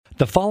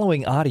The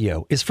following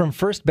audio is from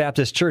First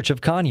Baptist Church of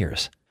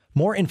Conyers.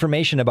 More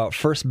information about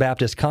First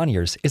Baptist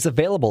Conyers is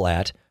available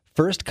at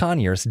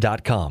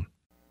firstconyers.com.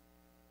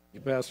 Thank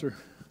you, Pastor.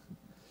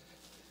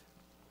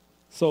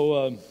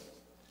 So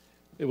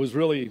it was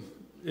really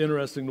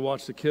interesting to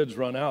watch the kids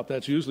run out.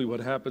 That's usually what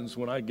happens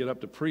when I get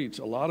up to preach.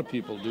 A lot of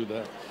people do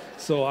that.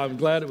 So I'm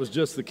glad it was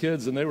just the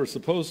kids and they were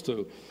supposed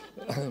to.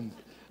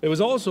 It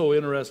was also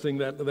interesting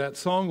that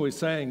song we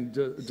sang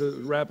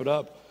to wrap it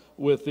up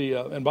with the,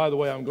 and by the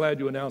way, I'm glad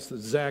you announced that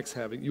Zach's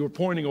you were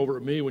pointing over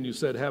at me when you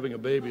said having a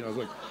baby, and I was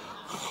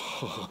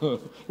like,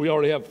 we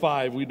already have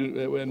 5,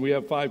 and we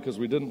have 5 because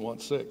we didn't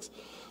want 6.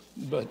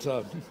 But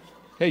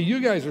hey, you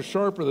guys are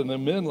sharper than the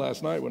men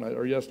yesterday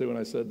when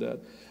I said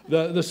that.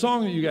 The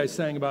song that you guys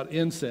sang about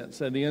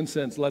incense, and the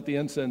incense, let the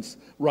incense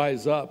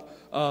rise up.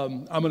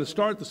 I'm going to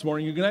start this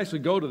morning. You can actually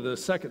go to the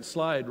second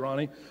slide,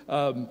 Ronnie.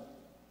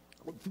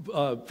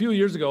 A few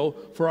years ago,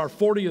 for our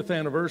 40th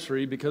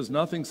anniversary, because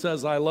nothing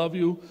says I love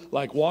you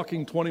like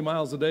walking 20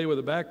 miles a day with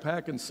a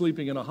backpack and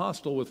sleeping in a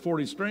hostel with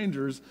 40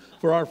 strangers,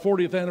 for our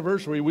 40th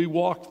anniversary, we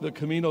walked the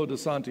Camino de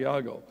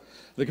Santiago.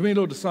 The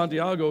Camino de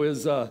Santiago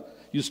is,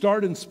 you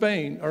start in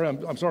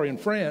in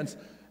France,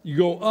 you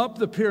go up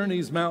the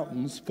Pyrenees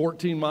Mountains,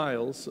 14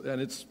 miles,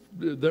 and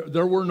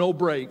there were no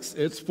breaks.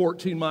 It's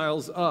 14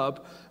 miles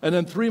up, and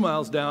then 3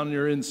 miles down, and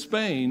you're in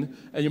Spain,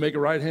 and you make a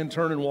right-hand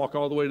turn and walk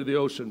all the way to the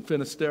ocean,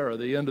 Finisterre,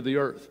 the end of the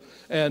earth.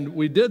 And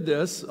we did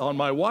this on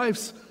my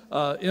wife's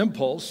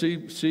impulse.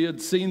 She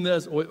had seen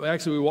this.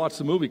 Actually, we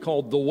watched a movie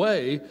called The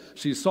Way.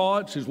 She saw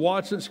it. She's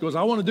watched it. She goes,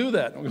 I want to do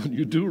that.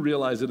 You do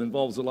realize it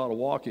involves a lot of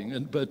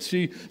walking. But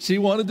she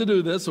wanted to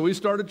do this, so we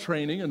started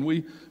training, and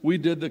we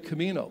did the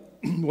Camino.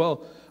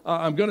 Well,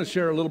 I'm going to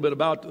share a little bit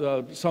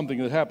about something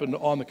that happened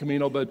on the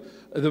Camino, but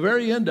at the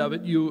very end of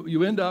it,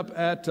 you end up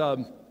at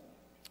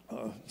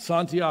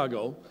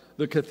Santiago,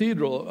 the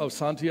Cathedral of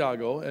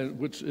Santiago,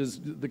 which is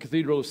the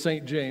Cathedral of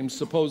St. James.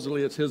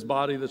 Supposedly it's his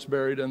body that's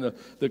buried in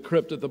the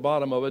crypt at the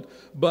bottom of it.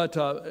 But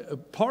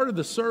part of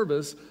the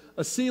service,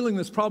 a ceiling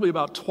that's probably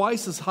about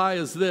twice as high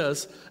as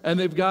this, and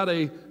they've got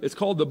it's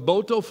called the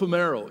Boto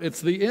Fumero.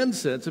 It's the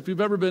incense. If you've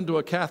ever been to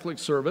a Catholic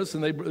service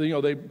and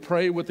they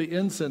pray with the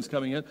incense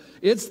coming in,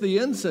 it's the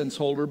incense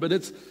holder, but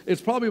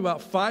it's probably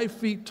about 5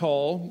 feet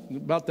tall,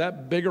 about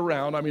that big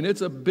around. I mean,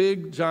 it's a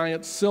big,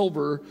 giant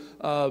silver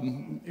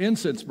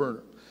incense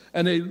burner.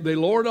 And they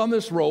lower it on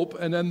this rope,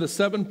 and then the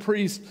 7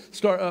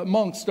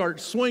 monks start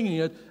swinging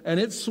it,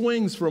 and it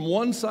swings from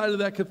one side of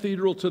that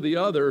cathedral to the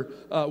other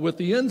with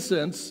the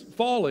incense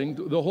falling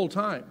the whole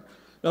time.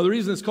 Now, the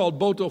reason it's called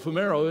Boto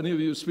Fumero, any of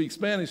you who speak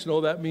Spanish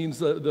know that means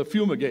the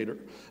fumigator.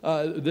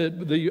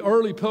 The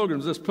early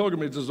pilgrims, this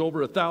pilgrimage is over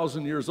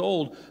 1,000 years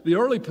old, the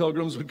early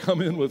pilgrims would come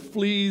in with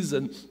fleas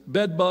and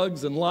bed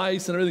bugs and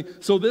lice and everything.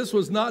 So this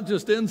was not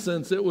just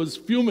incense, it was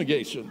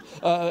fumigation.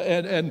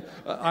 But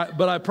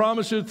I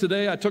promise you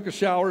today I took a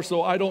shower,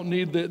 so I don't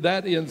need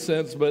that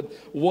incense, but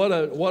what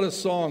a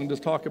song to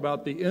talk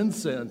about the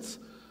incense,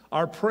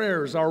 our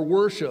prayers, our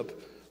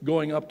worship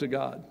going up to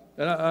God.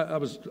 And I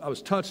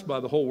was touched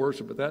by the whole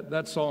worship, but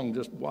that song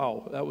just,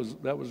 wow,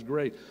 that was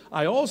great.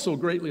 I also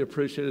greatly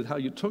appreciated how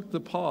you took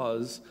the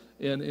pause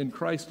in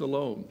Christ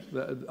alone.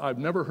 I've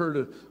never heard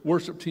a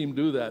worship team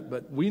do that,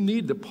 but we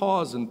need to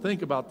pause and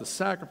think about the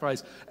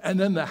sacrifice and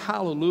then the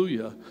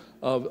hallelujah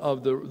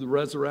of the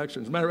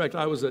resurrection. As a matter of fact,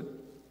 I was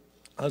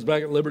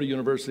back at Liberty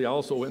University. I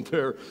also went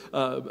there,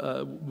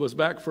 was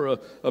back for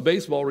a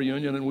baseball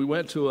reunion, and we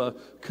went to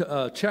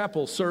a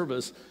chapel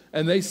service,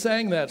 and they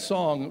sang that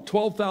song,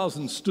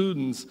 12,000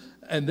 students,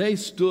 and they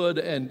stood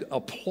and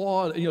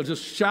applauded,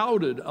 just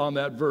shouted on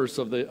that verse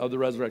of the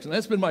resurrection.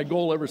 That's been my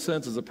goal ever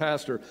since as a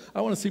pastor. I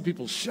want to see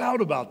people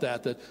shout about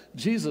that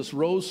Jesus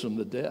rose from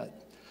the dead.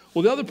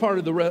 Well, the other part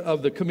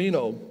of the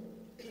Camino,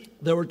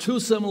 there were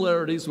 2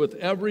 similarities with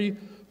every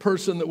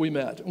person that we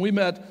met. We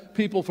met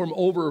people from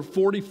over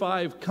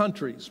 45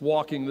 countries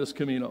walking this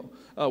Camino.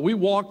 We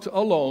walked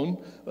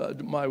alone,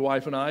 my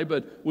wife and I,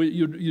 but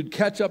you'd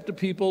catch up to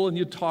people and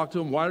you'd talk to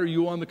them, why are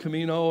you on the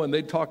Camino? And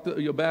they'd talk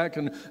to you back,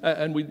 and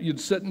you'd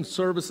sit in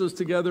services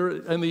together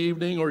in the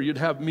evening, or you'd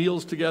have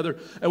meals together.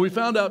 And we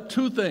found out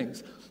 2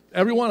 things.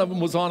 Every one of them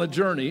was on a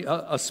journey,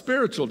 a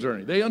spiritual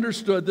journey. They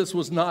understood this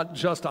was not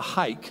just a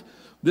hike.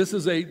 This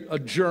is a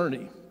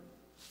journey.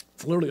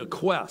 It's literally a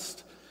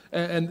quest.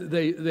 And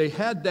they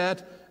had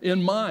that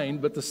in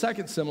mind, but the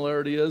second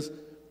similarity is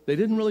they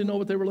didn't really know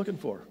what they were looking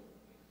for.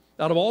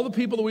 Out of all the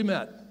people that we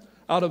met,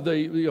 out of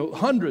the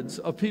hundreds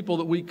of people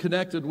that we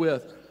connected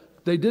with,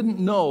 they didn't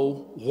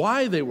know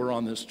why they were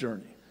on this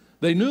journey.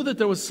 They knew that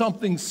there was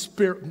something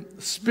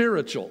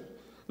spiritual.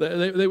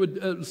 They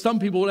would. Some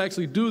people would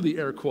actually do the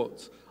air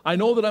quotes. I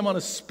know that I'm on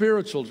a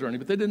spiritual journey,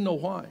 but they didn't know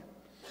why.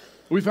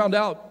 We found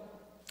out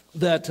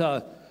that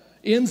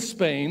in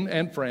Spain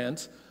and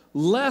France,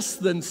 less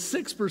than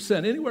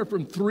 6%, anywhere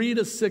from 3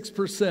 to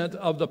 6%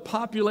 of the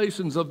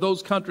populations of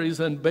those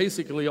countries, and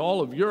basically all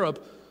of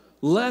Europe,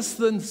 less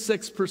than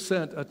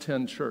 6%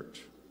 attend church.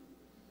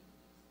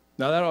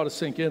 Now that ought to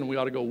sink in, and we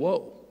ought to go,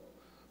 whoa.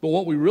 But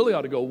what we really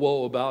ought to go,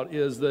 whoa, about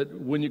is that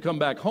when you come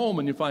back home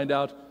and you find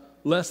out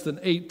less than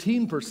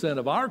 18%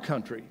 of our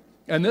country,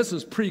 and this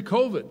is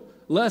pre-COVID,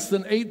 less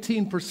than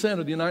 18%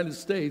 of the United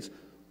States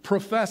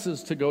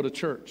professes to go to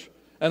church.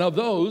 And of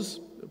those,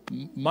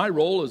 my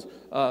role is,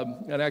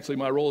 and actually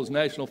my role is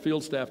National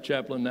Field Staff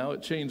Chaplain now.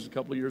 It changed a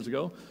couple of years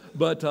ago.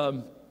 But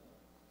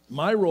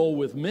my role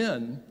with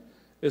men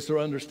is to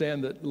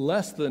understand that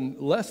less than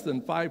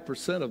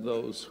 5% of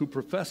those who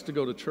profess to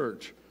go to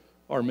church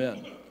are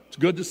men. It's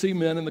good to see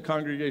men in the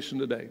congregation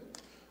today.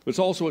 It's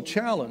also a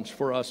challenge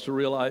for us to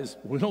realize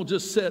we don't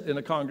just sit in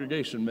a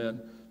congregation, men.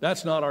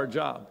 That's not our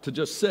job, to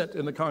just sit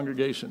in the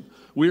congregation.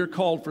 We are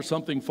called for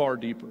something far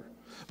deeper.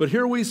 But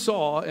here we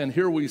saw and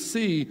here we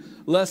see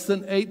less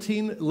than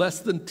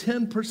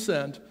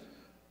 10%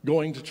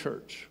 going to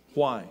church.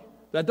 Why?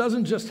 That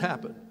doesn't just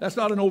happen. That's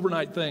not an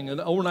overnight thing, an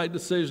overnight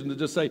decision to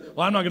just say,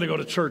 well, I'm not going to go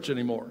to church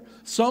anymore.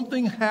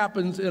 Something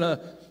happens in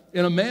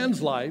a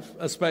man's life,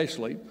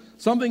 especially.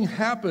 Something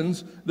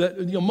happens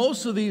that,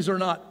 most of these are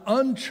not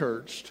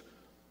unchurched.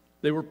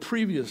 They were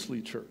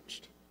previously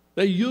churched.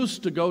 They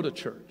used to go to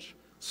church.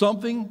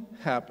 Something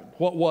happened.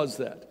 What was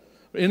that?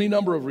 Any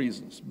number of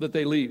reasons that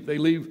they leave. They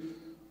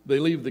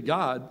leave the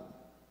God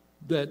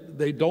that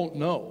they don't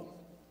know.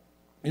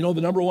 The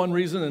number one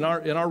reason in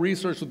our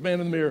research with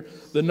Man in the Mirror,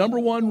 the number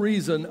one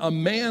reason a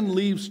man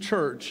leaves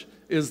church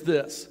is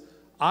this: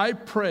 I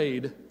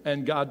prayed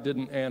and God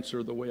didn't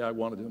answer the way I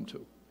wanted him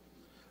to.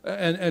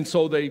 And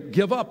so they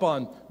give up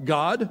on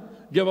God,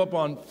 give up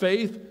on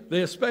faith.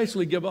 They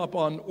especially give up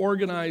on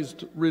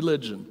organized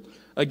religion.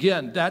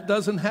 Again, that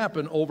doesn't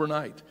happen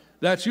overnight.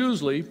 That's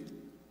usually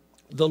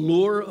the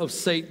lure of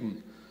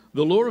Satan.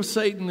 The lure of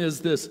Satan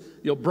is this,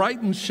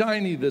 bright and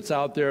shiny that's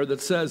out there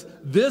that says,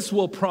 this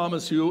will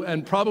promise you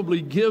and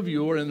probably give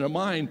you, or in their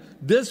mind,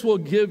 this will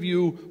give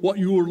you what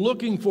you were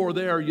looking for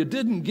there, you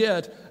didn't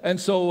get. And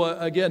so,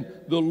 again,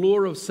 the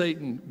lure of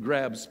Satan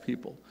grabs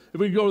people. If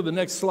we go to the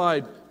next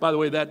slide, by the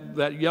way,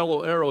 that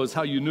yellow arrow is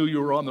how you knew you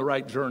were on the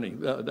right journey.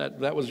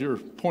 That was your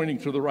pointing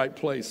to the right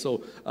place.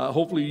 So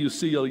hopefully you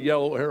see a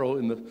yellow arrow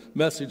in the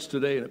message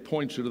today and it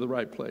points you to the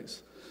right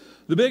place.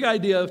 The big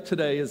idea of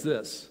today is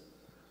this,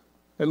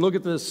 and look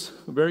at this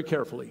very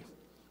carefully.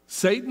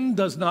 Satan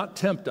does not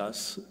tempt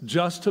us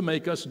just to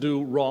make us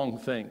do wrong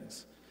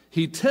things.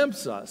 He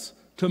tempts us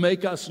to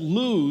make us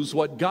lose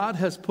what God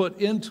has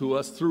put into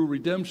us through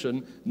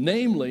redemption,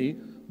 namely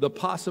the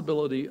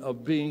possibility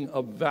of being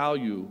of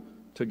value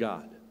to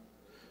God.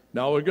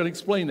 Now, we're going to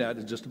explain that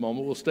in just a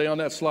moment. We'll stay on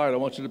that slide. I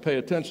want you to pay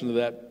attention to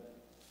that.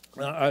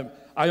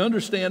 I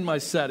understand my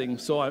setting,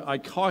 so I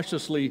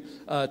cautiously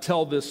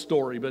tell this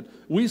story. But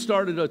we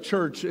started a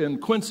church in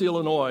Quincy,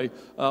 Illinois,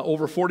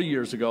 over 40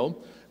 years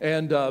ago.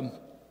 And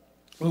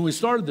when we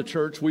started the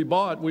church, we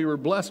were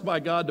blessed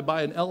by God to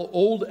buy an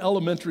old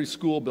elementary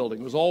school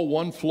building. It was all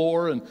one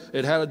floor, and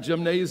it had a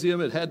gymnasium,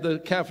 it had the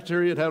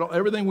cafeteria, it had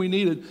everything we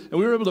needed. And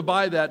we were able to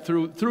buy that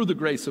through the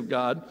grace of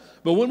God.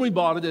 But when we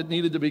bought it, it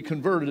needed to be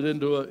converted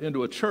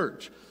into a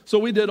church. So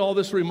we did all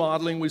this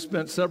remodeling. We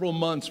spent several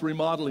months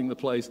remodeling the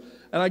place.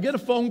 And I get a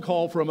phone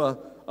call from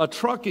a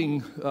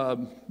trucking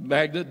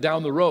magnate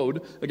down the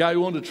road, a guy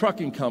who owned a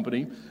trucking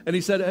company, and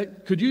he said, hey,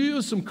 could you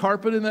use some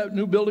carpet in that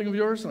new building of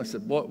yours? And I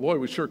said, boy,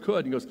 we sure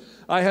could. He goes,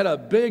 I had a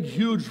big,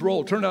 huge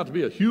roll, turned out to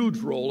be a huge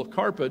roll of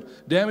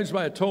carpet, damaged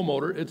by a tow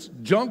motor. It's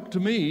junk to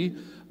me,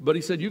 but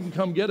he said, you can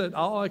come get it.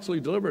 I'll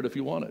actually deliver it if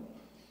you want it.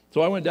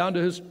 So I went down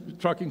to his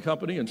trucking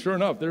company, and sure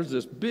enough, there's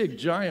this big,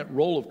 giant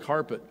roll of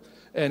carpet.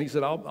 And he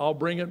said, I'll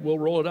bring it. We'll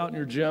roll it out in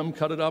your gym,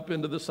 cut it up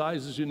into the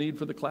sizes you need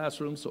for the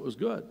classroom. So it was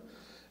good.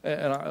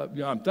 And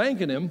I'm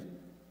thanking him.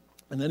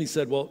 And then he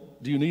said, well,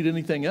 do you need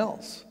anything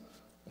else?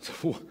 I said,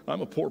 well,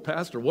 I'm a poor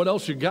pastor. What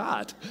else you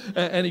got?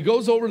 And he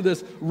goes over to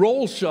this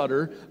roll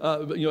shutter,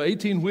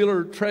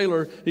 18-wheeler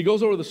trailer. He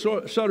goes over to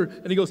the shutter,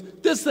 and he goes,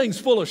 this thing's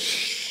full of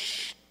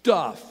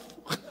stuff.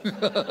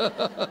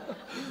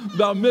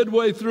 About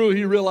midway through,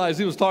 he realized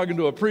he was talking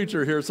to a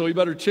preacher here, so he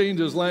better change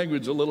his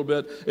language a little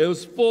bit. It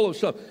was full of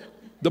stuff.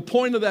 The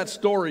point of that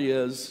story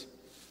is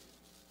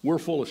we're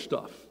full of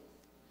stuff.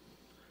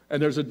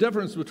 And there's a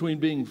difference between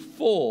being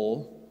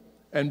full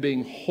and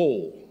being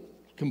whole,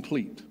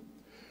 complete.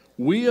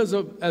 We as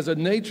a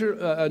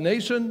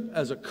nation,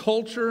 as a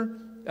culture,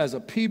 as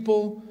a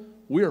people,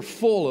 we are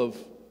full of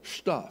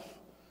stuff.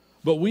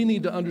 But we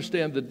need to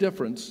understand the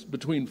difference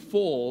between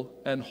full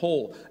and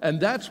whole. And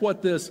that's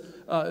what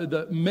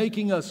the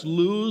making us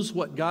lose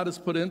what God has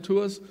put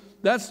into us,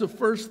 that's the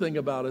first thing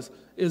about us,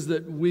 is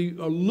that we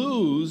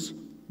lose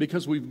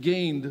because we've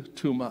gained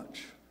too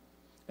much.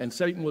 And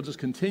Satan will just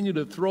continue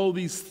to throw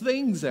these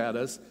things at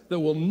us that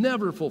will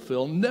never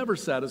fulfill, never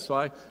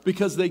satisfy,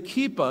 because they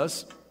keep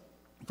us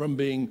from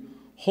being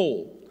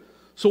whole.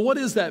 So what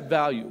is that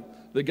value?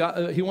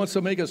 He wants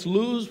to make us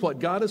lose what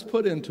God has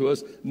put into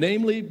us,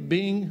 namely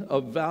being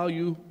of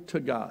value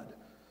to God.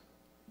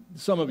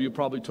 Some of you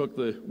probably took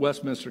the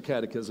Westminster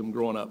Catechism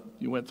growing up.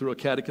 You went through a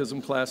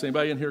catechism class.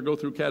 Anybody in here go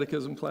through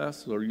catechism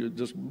class? Or are you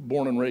just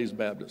born and raised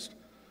Baptist?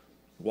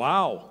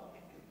 Wow.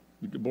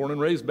 Born and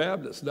raised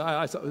Baptist.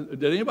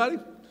 Did anybody?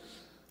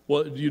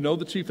 Well, do you know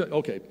the chief?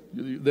 Okay,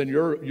 then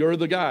you're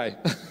the guy.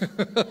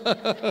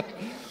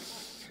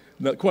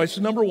 Now,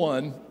 question number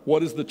one,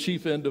 what is the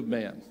chief end of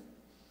man?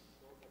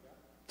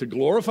 To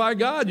glorify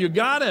God. You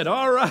got it.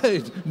 All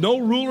right. No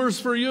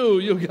rulers for you.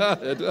 You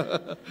got it.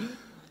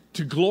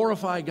 To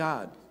glorify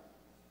God.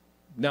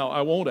 Now,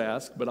 I won't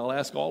ask, but I'll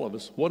ask all of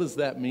us, what does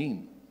that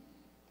mean?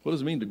 What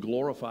does it mean to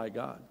glorify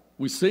God?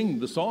 We sing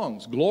the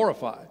songs,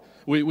 glorify.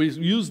 We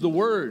use the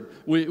word.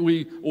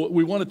 We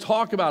want to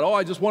talk about,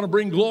 I just want to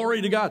bring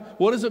glory to God.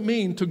 What does it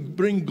mean to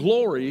bring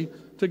glory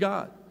to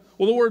God?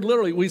 Well, the word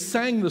literally, we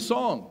sang the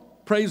song,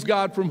 praise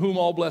God from whom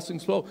all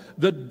blessings flow.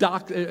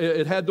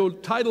 It had the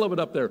title of it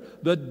up there,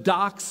 the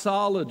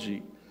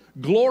doxology.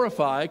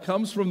 Glorify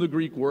comes from the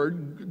Greek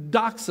word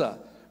doxa.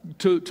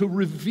 To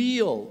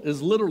reveal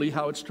is literally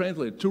how it's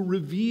translated. To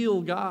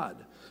reveal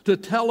God, to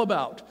tell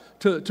about,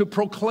 to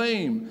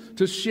proclaim,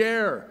 to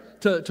share,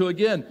 to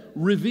again,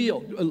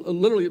 reveal.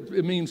 Literally,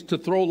 it means to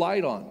throw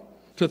light on.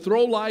 To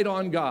throw light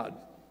on God.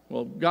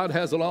 Well, God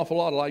has an awful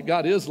lot of light.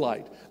 God is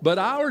light. But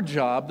our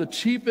job, the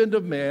chief end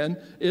of man,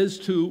 is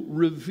to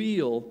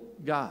reveal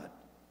God.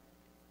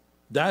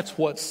 That's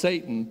what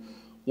Satan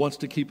wants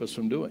to keep us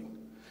from doing.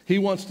 He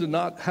wants to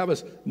not have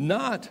us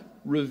not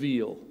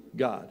reveal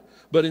God,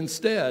 but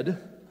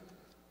instead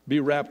be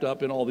wrapped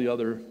up in all the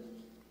other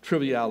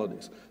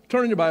trivialities.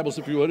 Turn in your Bibles,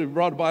 if you would. If you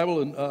brought a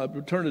Bible,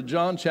 and turn to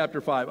John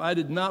chapter 5. I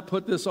did not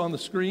put this on the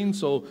screen,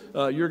 so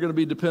you're going to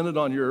be dependent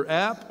on your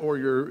app or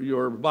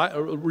your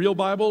real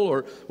Bible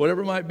or whatever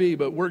it might be,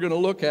 but we're going to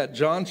look at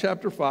John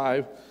chapter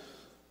 5,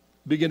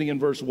 beginning in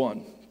verse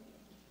 1.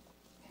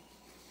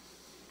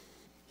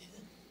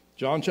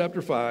 John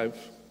chapter 5,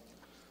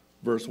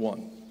 verse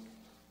 1.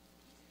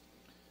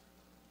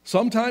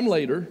 Sometime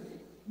later,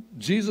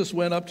 Jesus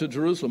went up to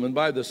Jerusalem, and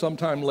by the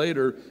sometime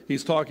later,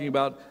 he's talking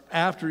about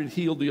after he'd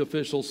healed the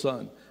official's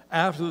son,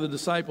 after the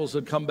disciples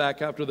had come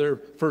back after their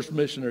first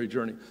missionary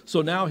journey.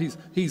 So now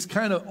he's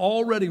kind of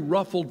already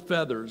ruffled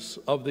feathers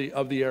of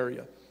the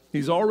area.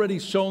 He's already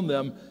shown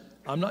them,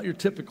 I'm not your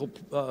typical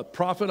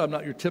prophet, I'm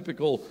not your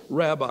typical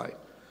rabbi.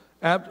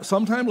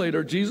 Sometime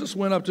later, Jesus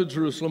went up to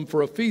Jerusalem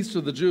for a feast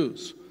of the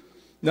Jews.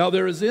 Now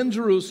there is in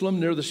Jerusalem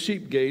near the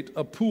sheep gate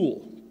a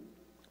pool,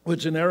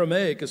 which in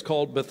Aramaic is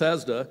called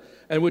Bethesda,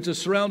 and which is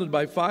surrounded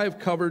by 5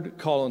 covered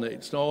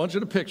colonnades. Now, I want you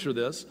to picture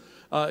this.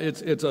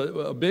 It's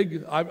a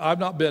big, I've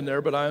not been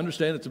there, but I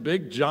understand it's a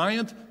big,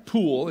 giant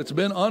pool. It's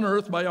been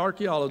unearthed by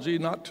archaeology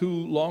not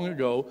too long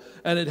ago,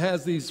 and it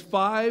has these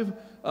 5,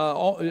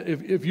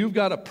 if you've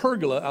got a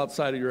pergola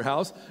outside of your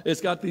house,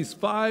 it's got these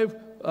 5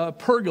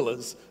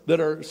 pergolas that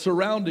are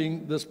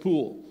surrounding this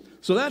pool.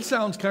 So that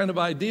sounds kind of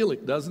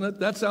idyllic, doesn't it?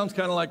 That sounds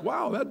kind of like,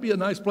 wow, that'd be a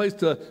nice place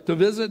to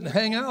visit and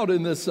hang out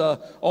in this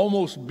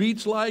almost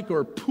beach-like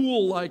or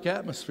pool-like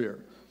atmosphere.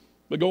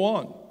 But go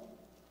on.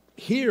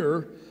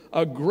 Here,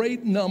 a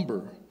great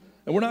number,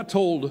 and we're not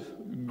told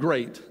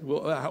great,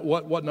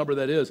 what number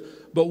that is,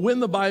 but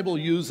when the Bible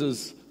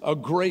uses a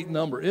great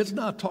number, it's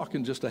not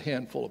talking just a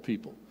handful of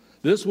people.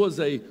 This was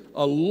a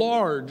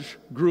large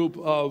group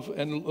of,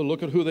 and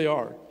look at who they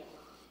are,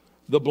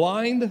 the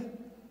blind,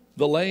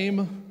 the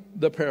lame,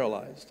 the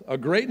paralyzed. A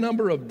great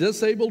number of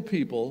disabled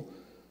people,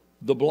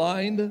 the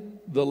blind,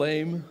 the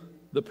lame,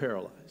 the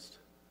paralyzed.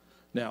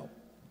 Now,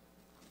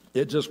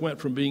 it just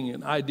went from being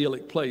an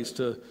idyllic place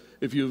to,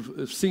 if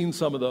you've seen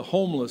some of the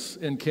homeless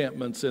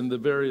encampments in the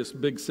various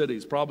big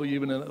cities, probably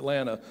even in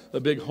Atlanta, a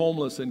big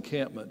homeless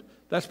encampment.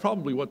 That's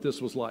probably what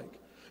this was like.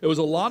 It was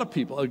a lot of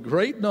people, a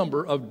great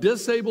number of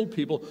disabled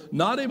people,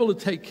 not able to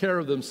take care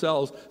of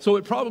themselves. So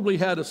it probably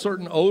had a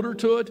certain odor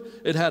to it.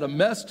 It had a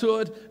mess to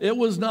it. It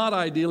was not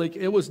idyllic.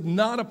 It was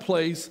not a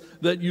place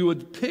that you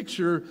would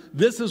picture,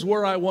 this is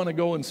where I want to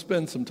go and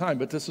spend some time.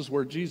 But this is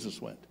where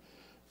Jesus went,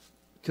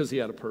 because he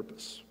had a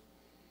purpose.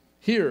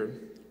 Here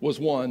was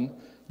one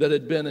that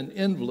had been an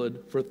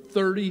invalid for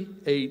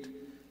 38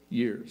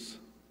 years.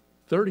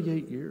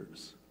 38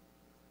 years.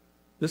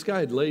 This guy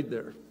had laid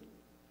there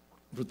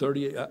for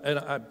 38, and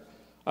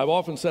I've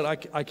often said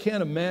I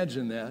can't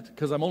imagine that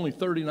because I'm only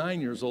 39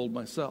 years old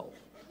myself.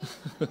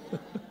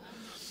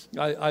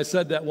 I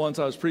said that once.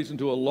 I was preaching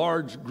to a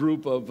large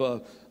group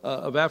of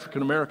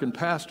African-American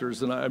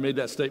pastors, and I made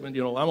that statement,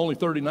 I'm only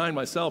 39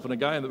 myself, and a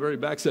guy in the very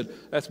back said,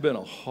 that's been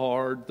a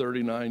hard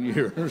 39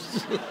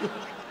 years.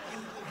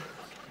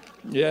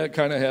 Yeah, it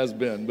kind of has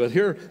been. But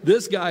here,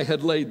 this guy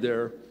had laid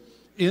there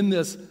in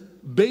this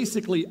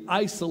basically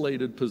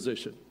isolated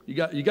position. You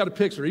got to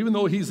picture, even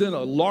though he's in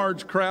a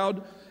large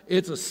crowd,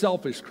 it's a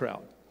selfish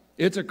crowd.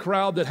 It's a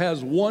crowd that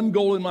has one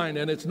goal in mind,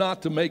 and it's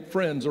not to make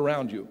friends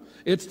around you.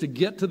 It's to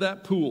get to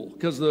that pool,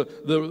 because the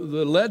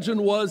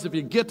legend was if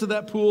you get to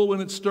that pool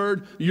when it's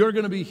stirred, you're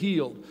going to be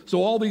healed.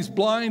 So all these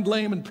blind,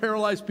 lame, and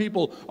paralyzed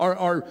people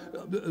are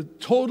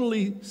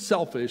totally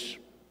selfish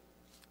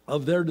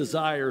of their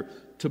desire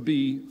to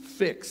be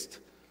fixed.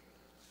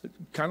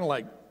 Kind of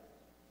like,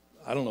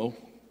 I don't know,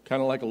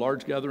 kind of like a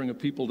large gathering of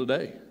people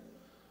today.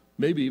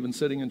 Maybe even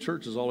sitting in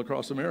churches all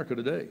across America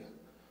today.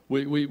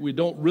 We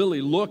don't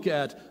really look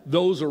at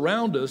those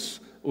around us.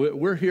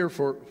 We're here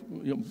for,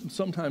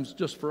 sometimes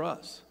just for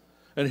us.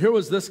 And here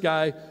was this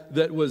guy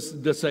that was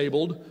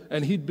disabled,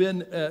 and he'd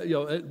been,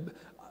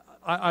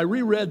 I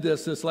reread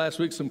this last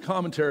week, some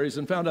commentaries,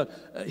 and found out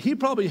he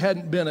probably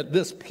hadn't been at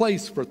this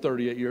place for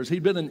 38 years.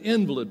 He'd been an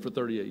invalid for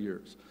 38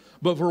 years.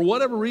 But for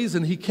whatever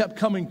reason, he kept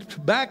coming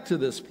back to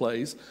this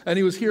place, and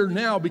he was here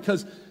now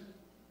because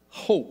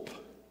hope.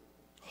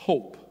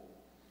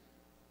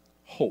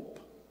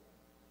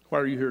 Why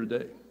are you here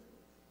today?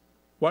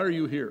 Why are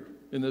you here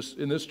in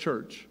this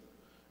church,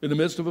 in the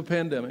midst of a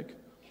pandemic,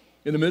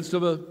 in the midst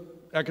of an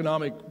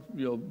economic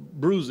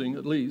bruising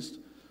at least,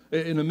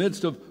 in the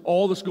midst of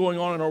all that's going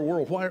on in our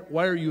world?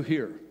 Why are you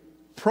here?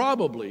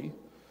 Probably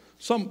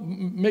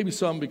maybe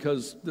some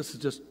because this is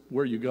just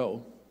where you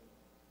go.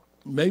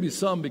 Maybe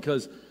some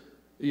because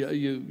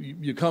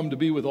you come to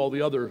be with all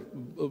the other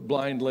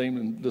blind, lame,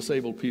 and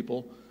disabled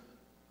people.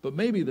 But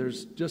maybe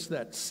there's just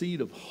that seed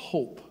of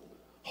hope.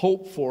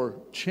 Hope for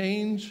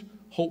change,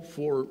 hope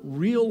for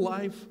real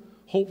life,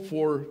 hope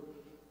for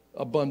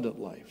abundant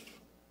life.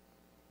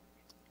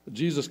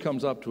 Jesus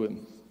comes up to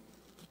him,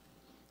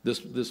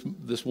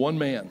 this one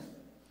man.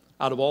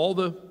 Out of all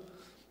the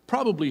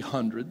probably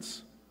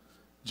hundreds,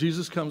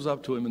 Jesus comes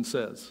up to him and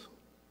says,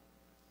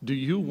 "Do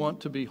you want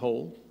to be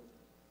whole?"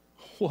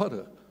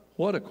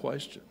 What a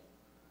question.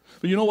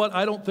 But you know what?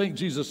 I don't think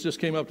Jesus just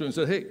came up to him and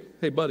said,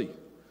 hey buddy,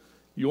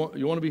 you want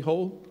to be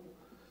whole?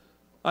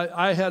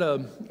 I had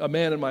a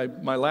man in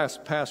my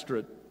last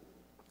pastorate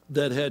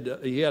that had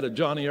a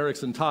Johnny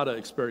Erickson Tada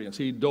experience.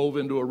 He dove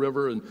into a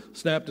river and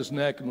snapped his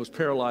neck and was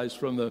paralyzed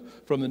from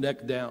the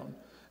neck down.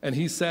 And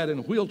he sat in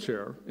a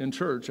wheelchair in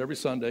church every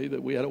Sunday.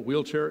 That we had a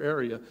wheelchair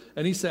area,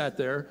 and he sat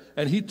there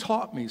and he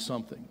taught me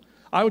something.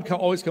 I would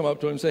always come up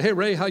to him and say, "Hey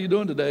Ray, how you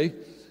doing today?"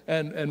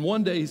 And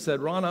one day he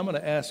said, "Ron, I'm going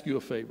to ask you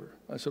a favor."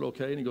 I said,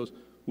 "Okay." And he goes,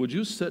 "Would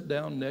you sit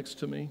down next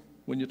to me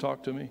when you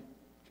talk to me?"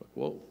 It's like,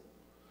 whoa.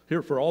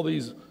 Here for all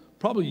these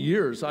probably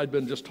years, I'd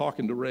been just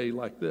talking to Ray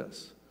like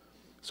this.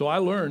 So I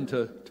learned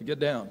to get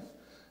down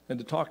and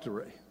to talk to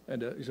Ray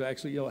and to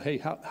actually, hey,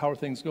 how are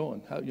things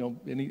going?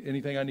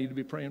 Anything I need to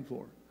be praying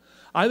for?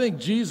 I think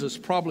Jesus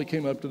probably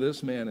came up to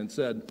this man and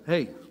said,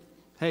 hey,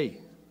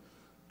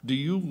 do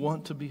you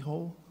want to be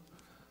whole?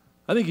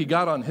 I think he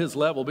got on his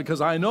level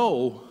because I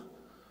know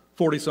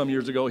 40-some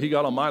years ago, he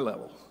got on my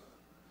level.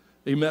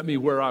 He met me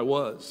where I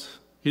was.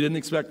 He didn't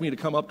expect me to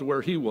come up to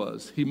where he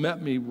was. He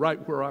met me right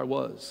where I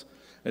was.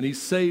 And he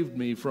saved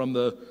me from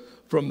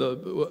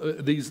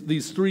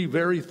these three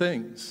very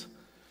things.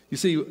 You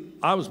see,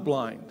 I was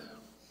blind.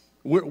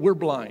 We're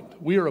blind.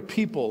 We are a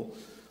people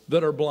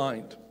that are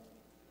blind.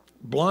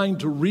 Blind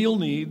to real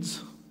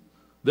needs,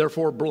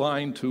 therefore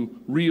blind to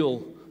real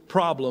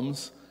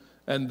problems,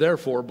 and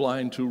therefore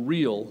blind to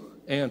real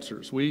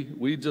answers.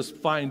 We just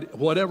find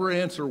whatever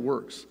answer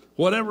works,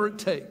 whatever it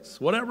takes,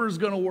 whatever is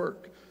going to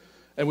work.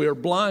 And we are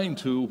blind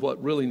to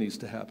what really needs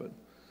to happen.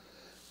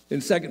 In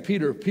 2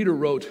 Peter, Peter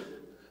wrote,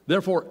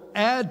 "Therefore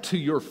add to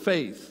your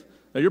faith."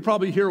 Now you're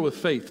probably here with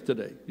faith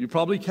today. You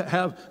probably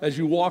have, as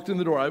you walked in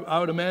the door, I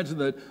would imagine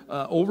that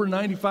over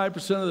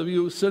 95% of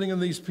you sitting in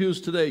these pews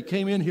today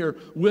came in here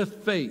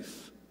with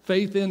faith.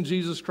 Faith in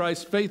Jesus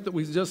Christ, faith that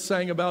we just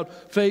sang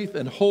about, faith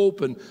and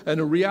hope and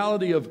a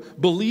reality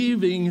of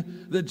believing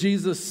that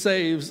Jesus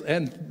saves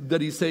and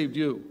that he saved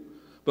you.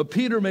 But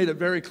Peter made it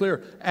very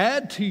clear,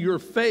 add to your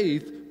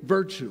faith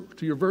virtue,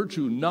 to your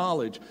virtue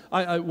knowledge.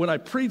 When I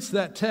preach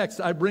that text,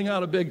 I bring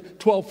out a big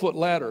 12-foot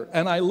ladder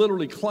and I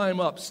literally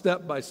climb up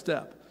step by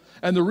step.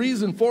 And the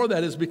reason for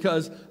that is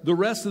because the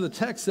rest of the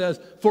text says,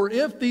 "For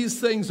if these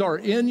things are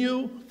in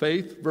you,"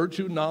 faith,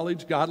 virtue,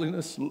 knowledge,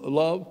 godliness,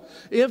 love,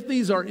 "if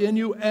these are in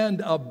you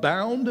and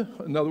abound,"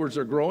 in other words,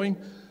 they're growing,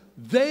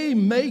 "they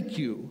make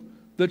you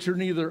that you're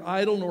neither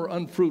idle nor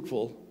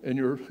unfruitful in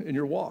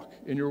your walk,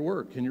 in your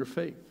work, in your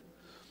faith."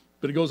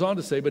 But it goes on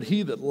to say, "But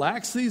he that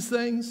lacks these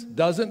things,"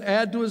 doesn't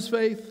add to his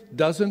faith,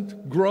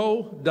 doesn't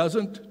grow,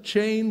 doesn't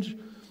change,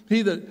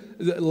 he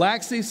that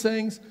lacks these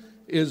things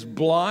is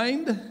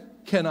blind,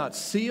 cannot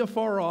see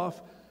afar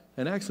off,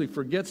 and actually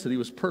forgets that he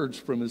was purged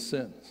from his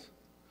sins.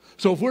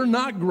 So if we're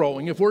not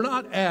growing, if we're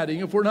not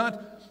adding, if we're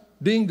not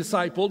being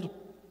discipled,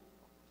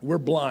 we're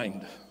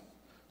blind.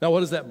 Now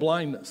what is that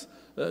blindness?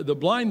 The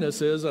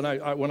blindness is, and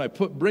when I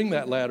bring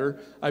that ladder,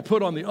 I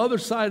put on the other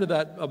side of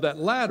that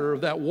ladder,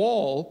 of that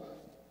wall,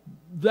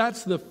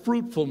 that's the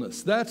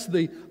fruitfulness. That's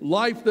the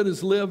life that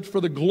is lived for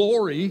the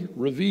glory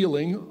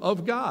revealing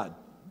of God.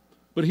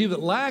 But he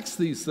that lacks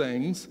these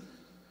things,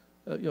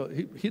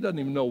 he doesn't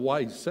even know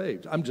why he's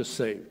saved. I'm just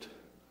saved.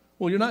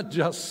 Well, you're not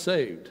just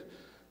saved.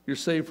 You're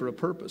saved for a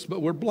purpose.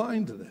 But we're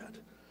blind to that.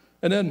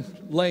 And then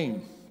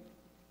lame.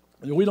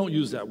 We don't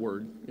use that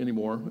word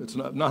anymore. It's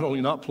not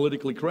only not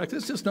politically correct,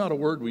 it's just not a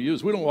word we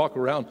use. We don't walk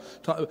around.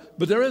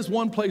 But there is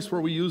one place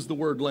where we use the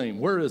word lame.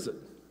 Where is it?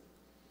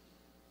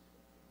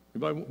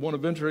 Anybody want to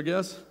venture a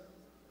guess?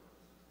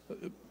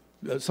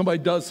 Somebody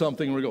does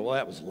something and we go, "Well,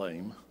 that was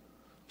lame."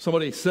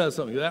 Somebody says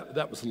something,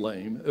 that was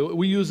lame.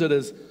 We use it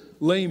as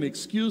lame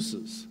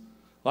excuses.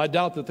 I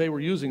doubt that they were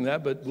using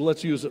that, but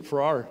let's use it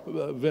for our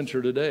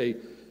venture today.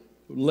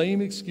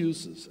 Lame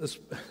excuses.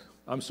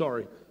 I'm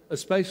sorry,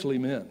 especially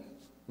men.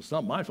 It's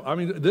not my fault. I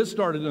mean, this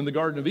started in the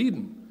Garden of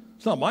Eden.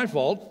 It's not my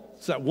fault.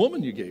 It's that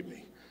woman you gave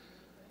me.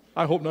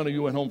 I hope none of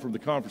you went home from the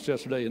conference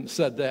yesterday and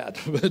said that.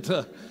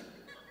 But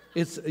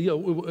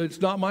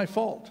it's not my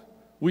fault.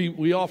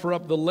 We offer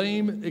up the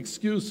lame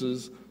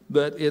excuses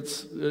that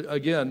it's,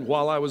 again,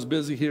 while I was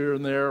busy here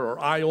and there, or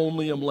I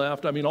only am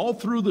left. I mean, all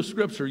through the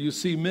Scripture, you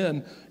see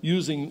men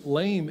using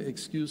lame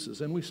excuses,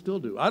 and we still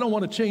do. I don't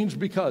want to change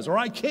because, or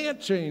I can't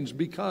change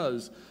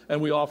because, and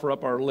we offer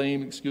up our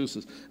lame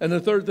excuses. And the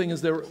third thing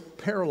is they're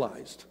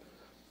paralyzed.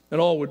 And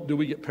do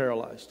we get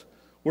paralyzed?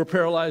 We're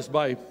paralyzed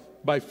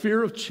by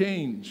fear of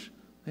change.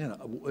 Man,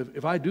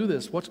 if I do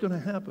this, what's going to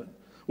happen?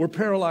 We're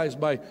paralyzed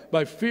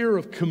by fear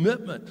of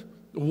commitment.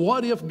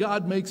 What if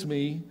God makes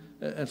me?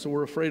 And so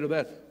we're afraid of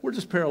that. We're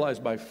just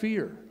paralyzed by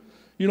fear.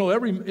 You know,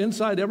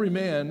 inside every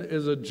man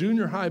is a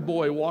junior high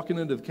boy walking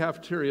into the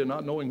cafeteria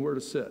not knowing where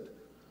to sit.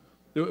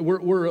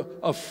 We're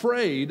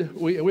afraid.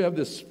 We have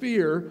this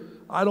fear.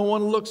 I don't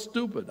want to look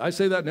stupid. I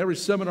say that in every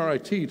seminar I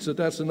teach,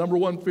 that's the number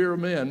one fear of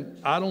man.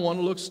 I don't want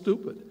to look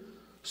stupid.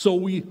 So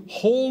we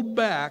hold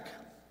back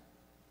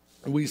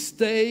and we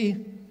stay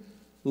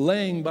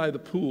laying by the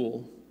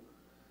pool.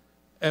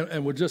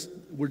 And we're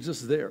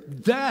just there.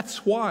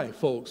 That's why,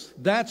 folks,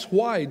 that's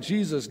why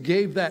Jesus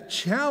gave that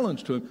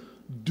challenge to him.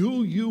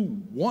 Do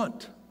you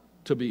want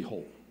to be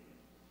whole?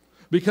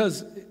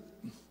 Because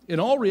in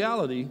all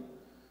reality,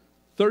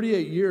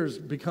 38 years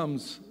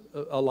becomes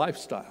a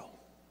lifestyle.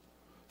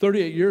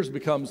 38 years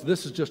becomes,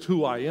 this is just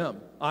who I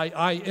am.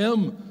 I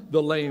am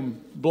the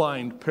lame,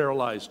 blind,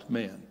 paralyzed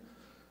man.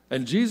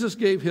 And Jesus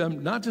gave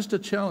him not just a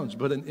challenge,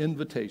 but an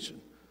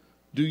invitation.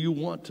 Do you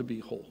want to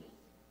be whole?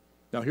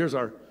 Now here's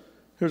our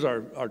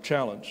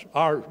challenge,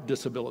 our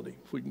disability.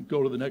 If we can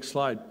go to the next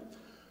slide.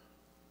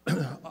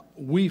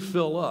 We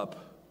fill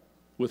up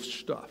with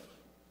stuff.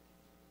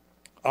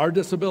 Our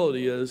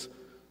disability is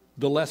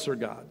the lesser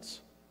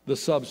gods, the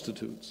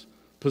substitutes,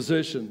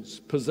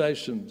 positions,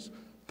 possessions,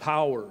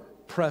 power,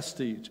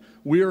 prestige.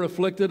 We are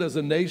afflicted as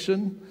a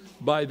nation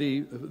by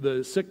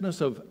the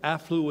sickness of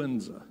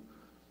affluenza.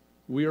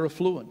 We are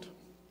affluent.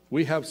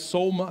 We have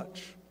so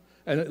much,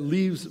 and it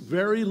leaves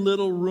very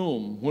little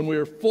room. When we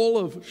are full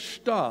of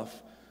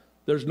stuff,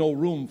 there's no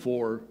room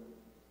for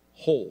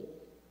whole.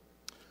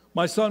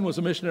 My son was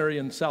a missionary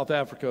in South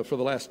Africa for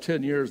the last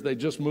 10 years. They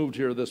just moved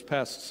here this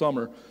past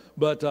summer.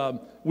 But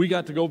we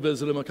got to go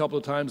visit him a couple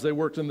of times. They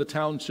worked in the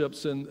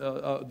townships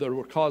that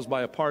were caused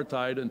by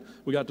apartheid, and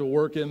we got to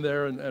work in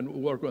there and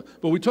work.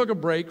 But we took a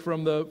break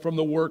from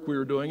the work we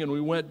were doing, and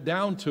we went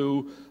down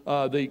to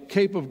the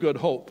Cape of Good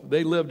Hope.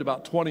 They lived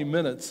about 20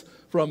 minutes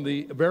from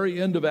the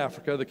very end of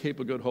Africa, the Cape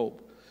of Good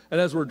Hope. And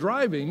as we're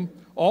driving,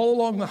 all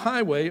along the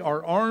highway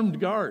are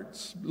armed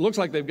guards. It looks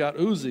like they've got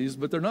Uzis,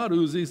 but they're not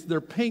Uzis, they're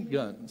paint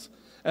guns.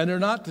 And they're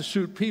not to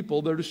shoot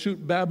people, they're to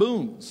shoot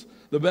baboons.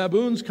 The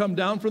baboons come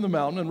down from the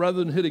mountain, and rather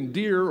than hitting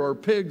deer or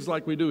pigs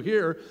like we do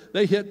here,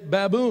 they hit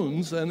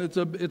baboons, and it's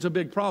a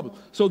big problem.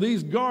 So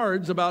these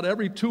guards, about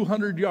every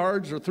 200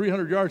 yards or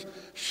 300 yards,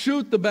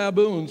 shoot the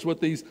baboons with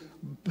these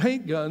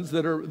paint guns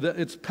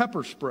it's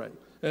pepper spray.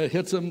 And it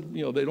hits them,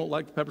 they don't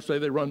like the pepper spray,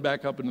 they run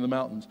back up into the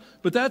mountains.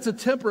 But that's a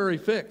temporary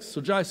fix.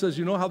 So Jai says,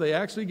 you know how they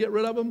actually get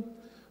rid of them?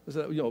 I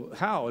said,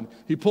 how? And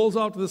he pulls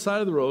off to the side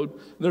of the road,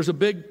 and there's a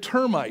big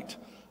termite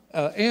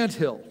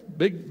anthill,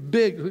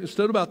 big,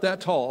 stood about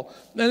that tall,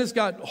 and it's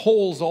got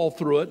holes all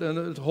through it, and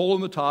there's a hole in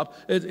the top.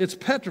 It's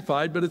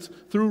petrified, but it's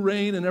through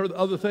rain and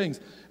other things.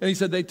 And he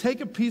said they take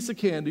a piece of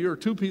candy or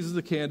two pieces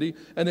of candy,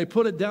 and they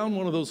put it down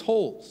one of those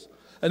holes.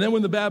 And then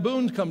when the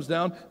baboon comes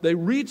down, they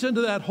reach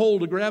into that hole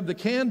to grab the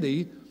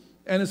candy,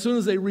 and as soon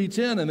as they reach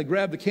in and they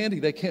grab the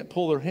candy, they can't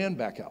pull their hand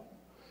back out.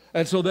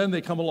 And so then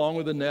they come along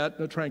with a net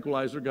and a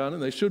tranquilizer gun,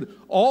 and they shoot it.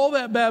 All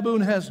that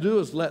baboon has to do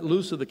is let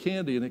loose of the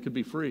candy, and it could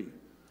be free.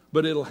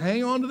 But it'll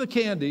hang on to the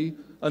candy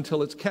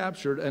until it's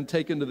captured and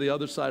taken to the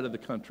other side of the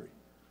country.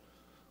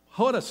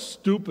 What a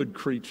stupid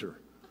creature.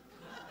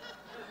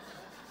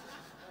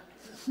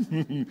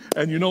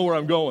 And you know where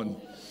I'm going.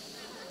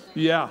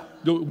 Yeah,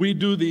 we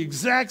do the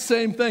exact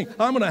same thing.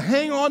 I'm going to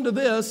hang on to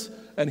this,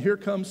 and here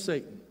comes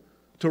Satan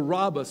to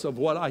rob us of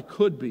what I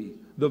could be,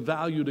 the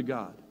value to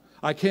God.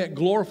 I can't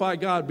glorify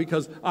God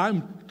because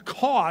I'm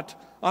trapped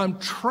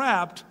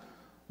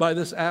by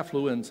this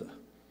affluenza.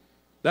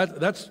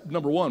 That's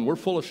number one, we're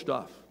full of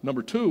stuff.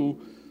 Number two,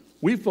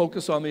 we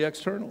focus on the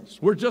externals.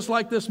 We're just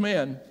like this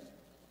man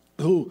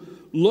who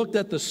looked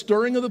at the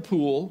stirring of the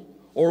pool,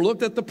 or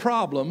looked at the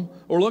problem,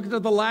 or looked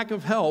at the lack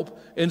of help,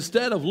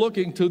 instead of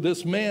looking to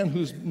this man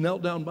who's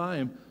knelt down by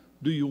him.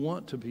 Do you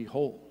want to be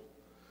whole?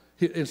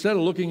 Instead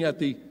of looking at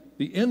the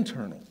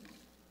internal.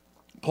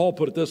 Paul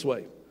put it this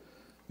way,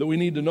 that we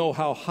need to know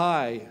how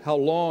high, how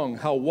long,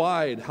 how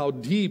wide, how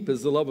deep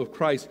is the love of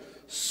Christ,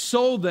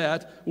 so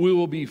that we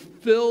will be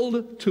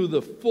filled to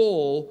the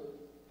full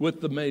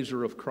with the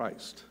measure of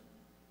Christ.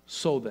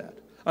 So that.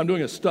 I'm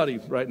doing a study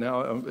right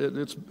now.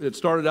 It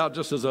started out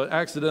just as an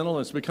accidental,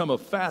 and it's become a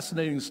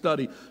fascinating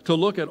study to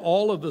look at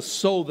all of the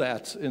so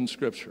that's in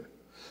Scripture.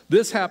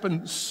 This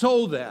happened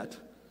so that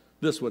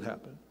this would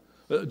happen.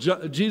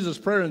 Jesus'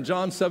 prayer in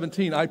John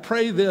 17, I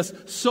pray this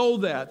so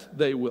that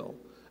they will.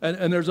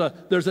 And there's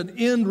an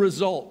end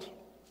result.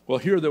 Well,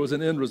 here there was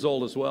an end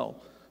result as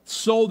well.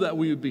 So that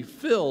we would be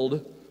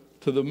filled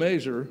to the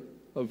measure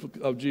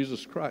of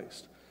Jesus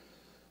Christ.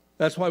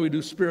 That's why we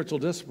do spiritual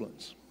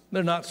disciplines.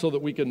 They're not so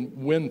that we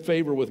can win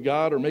favor with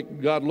God or make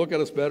God look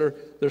at us better.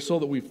 They're so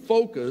that we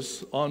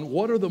focus on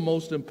what are the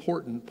most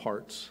important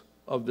parts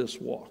of this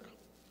walk.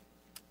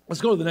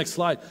 Let's go to the next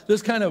slide.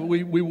 This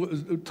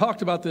we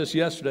talked about this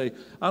yesterday.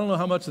 I don't know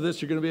how much of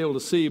this you're going to be able to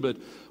see, but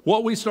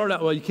what we start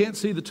out, well, you can't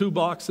see the two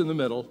blocks in the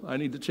middle. I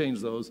need to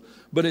change those.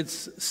 But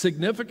it's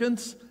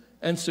significance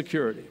and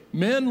security.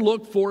 Men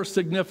look for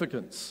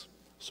significance.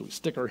 So we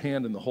stick our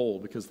hand in the hole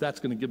because that's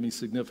going to give me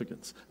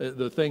significance.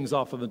 The things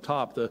off of the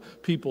top, the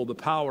people, the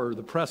power,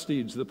 the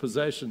prestige, the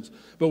possessions.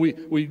 But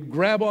we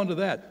grab onto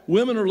that.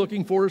 Women are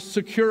looking for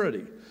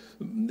security.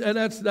 And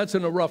that's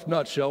in a rough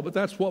nutshell, but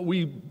that's what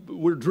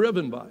we're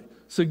driven by.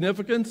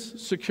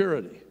 Significance,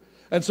 security.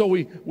 And so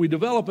we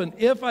develop an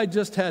if I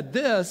just had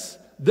this,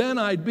 then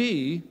I'd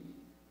be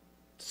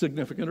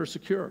significant or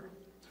secure.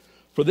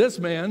 For this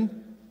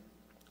man,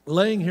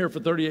 laying here for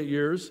 38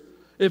 years,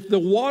 if the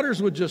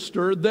waters would just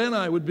stir, then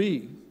I would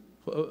be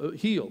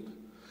healed.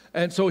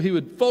 And so he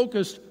would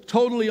focus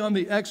totally on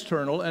the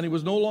external, and he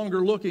was no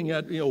longer looking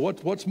at,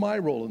 what's my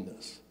role in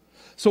this?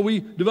 So we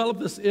develop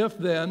this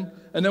if-then,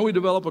 and then we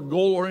develop a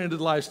goal-oriented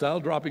lifestyle,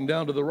 dropping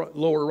down to the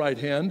lower right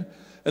hand.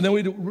 And then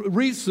we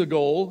reach the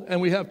goal,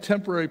 and we have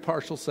temporary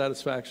partial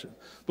satisfaction.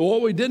 But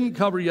what we didn't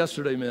cover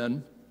yesterday,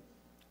 men,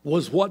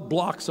 was what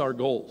blocks our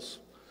goals.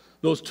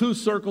 Those two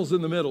circles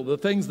in the middle, the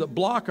things that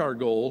block our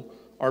goal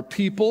are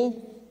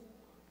people.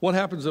 What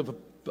happens if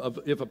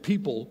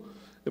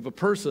a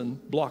person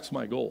blocks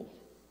my goal?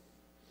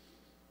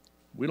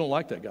 We don't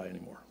like that guy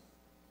anymore.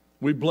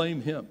 We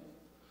blame him.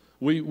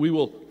 We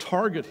will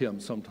target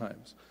him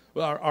sometimes.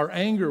 Our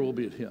anger will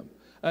be at him.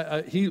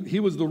 He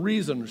was the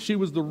reason, she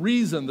was the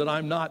reason that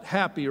I'm not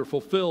happy or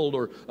fulfilled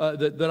or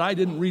that I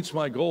didn't reach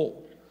my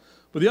goal.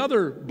 But the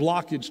other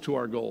blockage to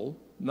our goal,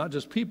 not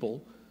just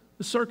people,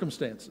 is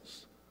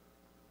circumstances.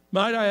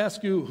 Might I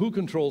ask you, who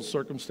controls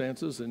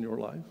circumstances in your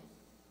life?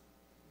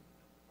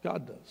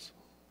 God does.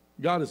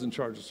 God is in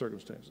charge of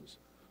circumstances.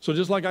 So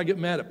just like I get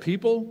mad at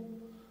people,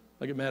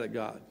 I get mad at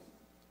God.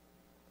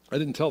 I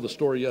didn't tell the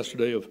story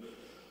yesterday of,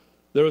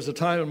 there was a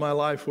time in my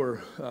life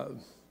where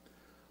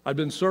I'd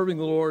been serving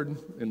the Lord,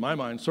 in my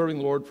mind, serving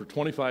the Lord for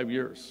 25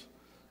 years.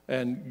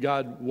 And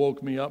God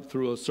woke me up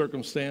through a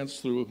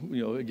circumstance,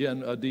 through,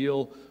 again, a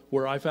deal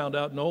where I found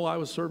out, no, I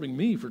was serving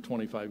me for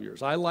 25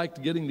 years. I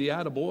liked getting the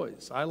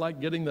attaboys. I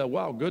liked getting the,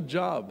 wow, good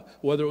job.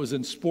 Whether it was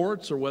in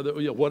sports or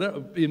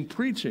whatever, in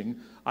preaching,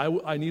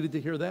 I needed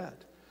to hear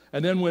that.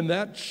 And then when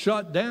that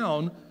shut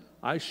down,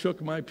 I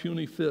shook my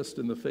puny fist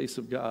in the face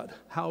of God.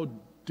 How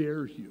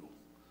dare you?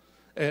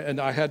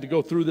 And I had to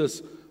go through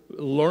this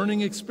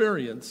learning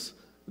experience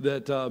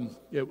that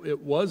it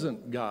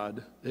wasn't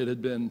God, it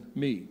had been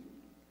me.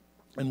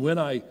 And when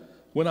I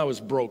was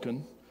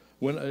broken,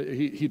 when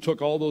he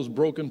took all those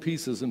broken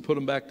pieces and put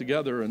them back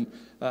together,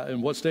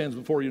 and what stands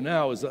before you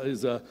now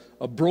is a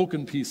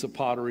broken piece of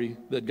pottery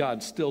that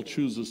God still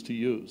chooses to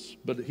use.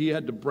 But he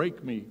had to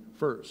break me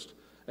first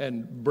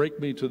and break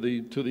me to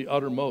the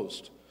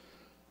uttermost.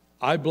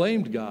 I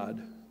blamed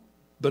God,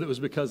 but it was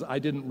because I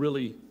didn't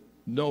really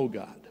know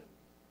God.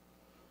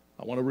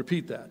 I want to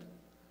repeat that.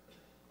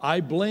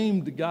 I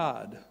blamed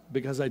God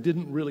because I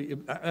didn't really,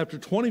 after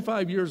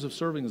 25 years of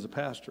serving as a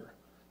pastor,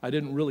 I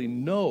didn't really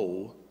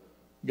know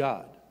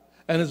God.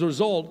 And as a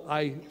result,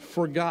 I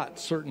forgot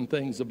certain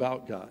things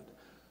about God.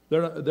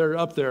 They're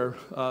up there.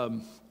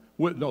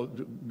 No,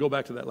 go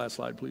back to that last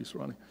slide, please,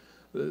 Ronnie.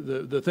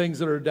 The things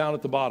that are down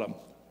at the bottom.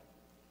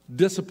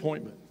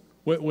 Disappointment.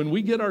 When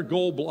we get our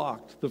goal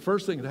blocked, the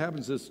first thing that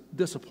happens is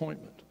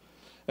disappointment.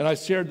 And I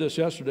shared this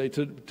yesterday.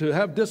 To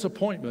have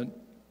disappointment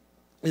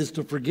is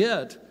to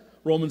forget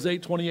Romans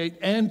 8:28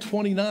 and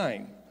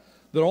 29,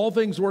 that all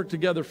things work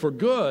together for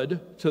good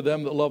to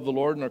them that love the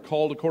Lord and are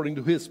called according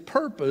to his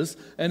purpose.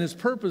 And his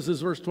purpose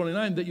is, verse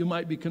 29, that you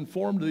might be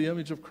conformed to the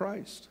image of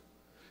Christ.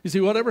 You see,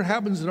 whatever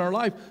happens in our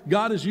life,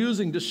 God is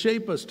using to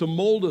shape us, to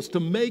mold us, to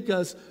make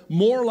us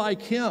more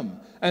like him.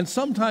 And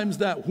sometimes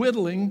that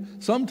whittling,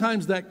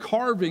 sometimes that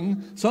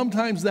carving,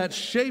 sometimes that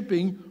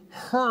shaping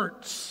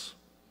hurts.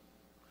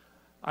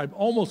 I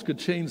almost could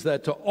change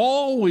that to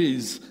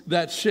always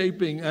that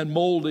shaping and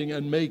molding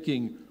and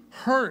making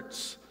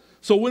hurts.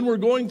 So when we're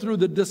going through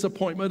the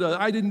disappointment,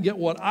 I didn't get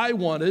what I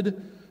wanted,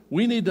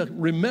 we need to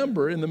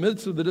remember in the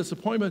midst of the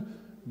disappointment,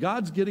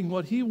 God's getting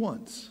what he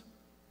wants,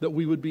 that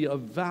we would be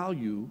of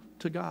value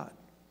to God.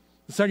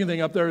 The second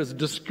thing up there is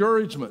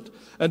discouragement.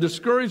 And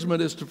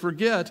discouragement is to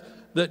forget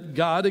that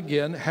God,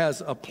 again,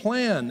 has a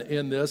plan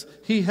in this.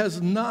 He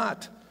has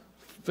not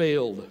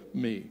failed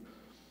me.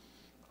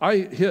 I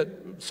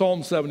hit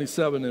Psalm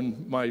 77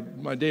 in my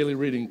daily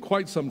reading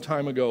quite some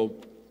time ago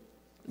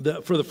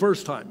for the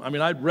first time. I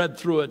mean, I'd read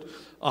through it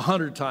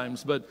 100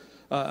 times, but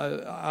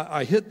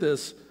I hit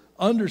this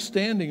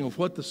understanding of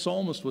what the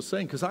psalmist was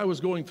saying, because I was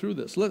going through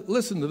this.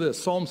 Listen to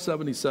this, Psalm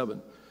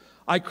 77.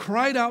 I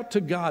cried out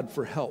to God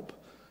for help.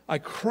 I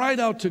cried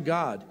out to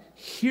God,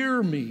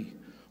 hear me.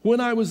 When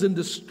I was in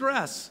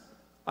distress,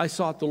 I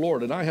sought the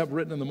Lord. And I have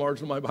written in the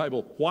margin of my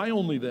Bible, why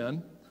only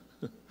then?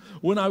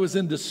 When I was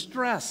in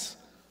distress,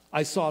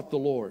 I sought the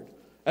Lord.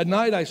 At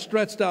night I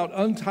stretched out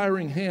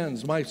untiring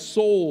hands. My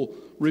soul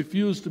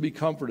refused to be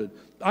comforted.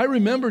 I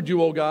remembered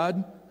you, O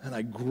God, and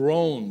I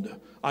groaned.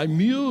 I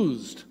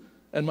mused,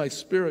 and my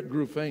spirit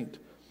grew faint.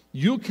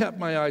 You kept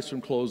my eyes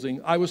from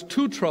closing. I was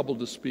too troubled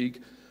to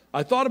speak.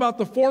 I thought about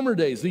the former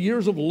days, the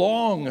years of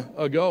long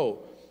ago.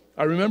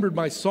 I remembered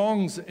my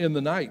songs in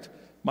the night.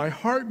 My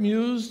heart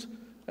mused,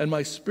 and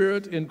my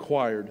spirit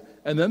inquired.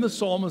 And then the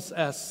psalmist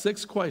asked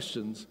 6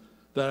 questions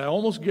that I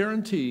almost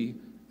guarantee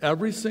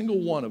every single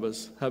one of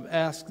us have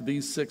asked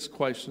these 6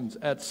 questions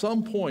at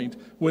some point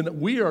when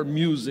we are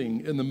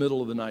musing in the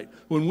middle of the night.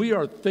 When we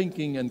are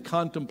thinking and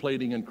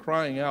contemplating and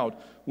crying out,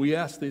 we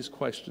ask these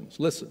questions.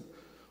 Listen,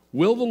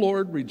 will the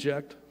Lord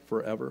reject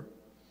forever?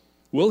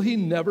 Will he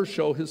never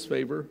show his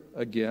favor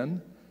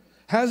again?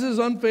 Has his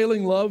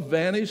unfailing love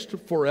vanished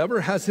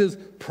forever? Has his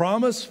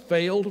promise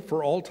failed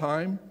for all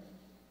time?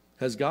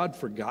 Has God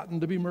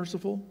forgotten to be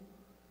merciful?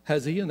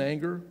 Has he in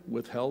anger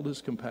withheld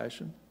his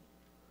compassion?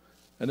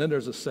 And then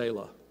there's a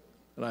Selah,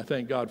 and I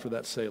thank God for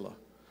that Selah.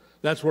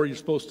 That's where you're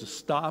supposed to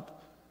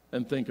stop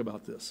and think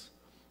about this.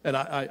 And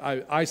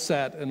I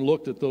sat and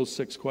looked at those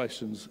 6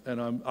 questions,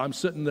 and I'm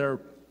sitting there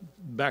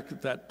back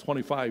at that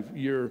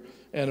 25-year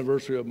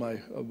anniversary of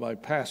my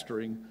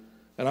pastoring,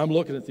 and I'm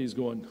looking at these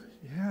going,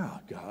 yeah,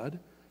 God,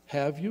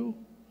 have you?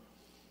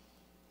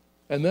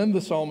 And then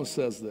the psalmist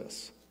says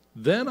this,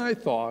 then I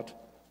thought,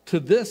 to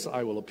this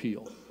I will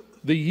appeal.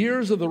 The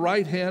years of the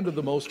right hand of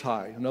the Most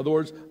High. In other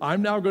words,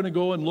 I'm now going to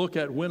go and look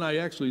at when I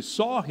actually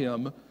saw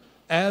him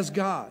as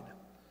God.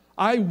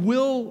 I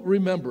will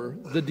remember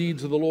the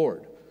deeds of the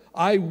Lord.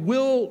 I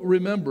will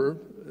remember,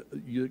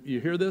 you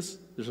hear this?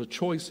 There's a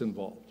choice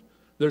involved.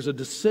 There's a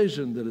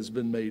decision that has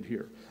been made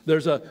here.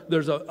 There's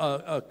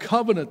a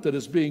covenant that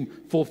is being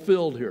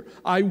fulfilled here.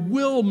 I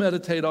will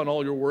meditate on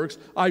all your works.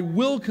 I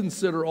will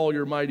consider all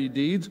your mighty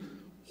deeds.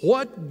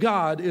 What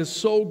God is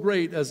so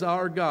great as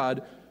our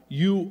God?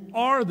 You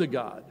are the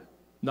God,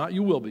 not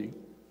you will be.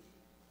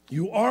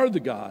 You are the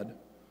God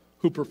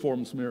who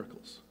performs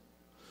miracles.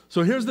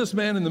 So here's this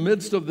man in the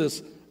midst of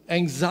this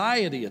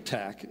anxiety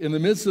attack, in the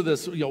midst of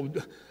this,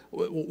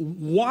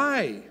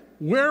 why?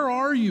 Where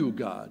are you,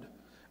 God?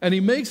 And he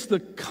makes the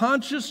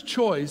conscious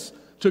choice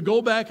to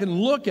go back and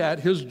look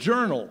at his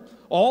journal,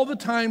 all the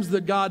times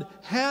that God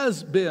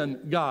has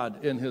been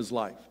God in his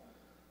life.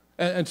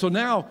 And so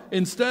now,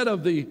 instead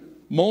of the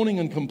moaning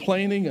and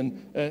complaining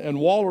and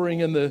wallowing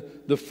in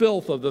the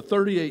filth of the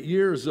 38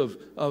 years of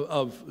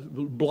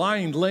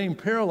blind, lame,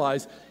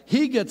 paralyzed,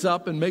 he gets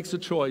up and makes a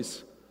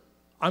choice.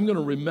 I'm going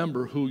to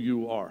remember who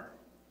you are.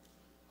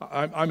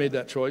 I made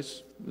that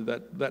choice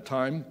that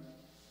time.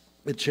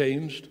 It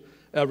changed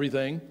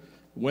everything.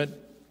 Went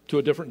to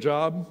a different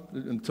job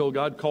until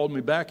God called me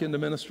back into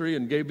ministry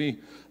and gave me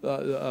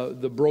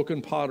the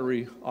broken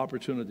pottery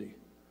opportunity.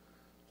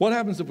 What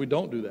happens if we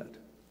don't do that?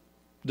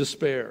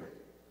 Despair.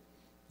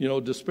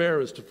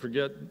 Despair is to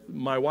forget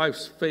my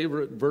wife's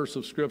favorite verse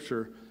of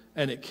Scripture,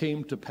 and it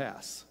came to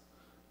pass.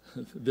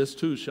 This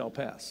too shall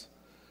pass.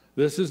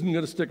 This isn't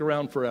going to stick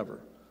around forever.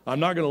 I'm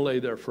not going to lay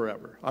there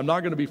forever. I'm not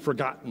going to be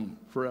forgotten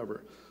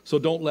forever. So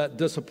don't let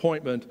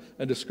disappointment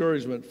and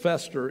discouragement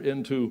fester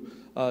into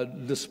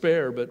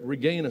despair, but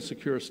regain a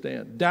secure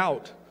stand.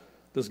 Doubt.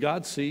 Does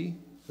God see?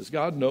 Does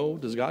God know?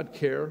 Does God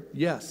care?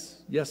 Yes.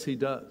 Yes, he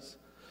does.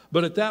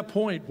 But at that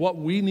point, what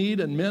we need,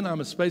 and men, I'm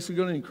especially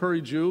going to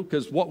encourage you,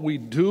 because what we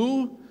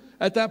do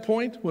at that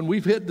point, when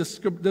we've hit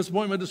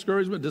disappointment,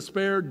 discouragement,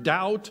 despair,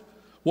 doubt,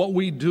 what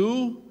we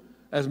do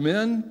as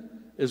men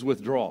is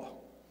withdraw.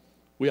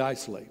 We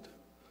isolate.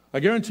 I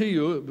guarantee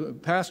you,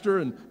 Pastor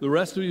and the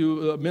rest of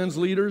you men's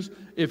leaders,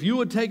 if you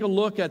would take a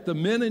look at the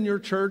men in your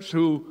church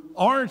who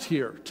aren't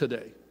here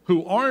today,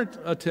 who aren't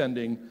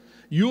attending,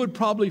 you would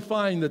probably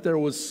find that there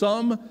was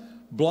some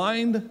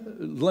blind,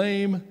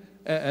 lame,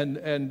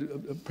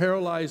 and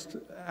paralyzed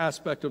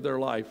aspect of their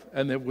life,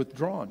 and they've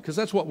withdrawn. Because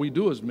that's what we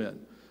do as men.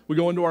 We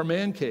go into our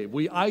man cave.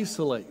 We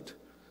isolate.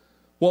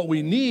 What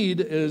we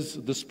need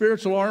is the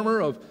spiritual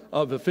armor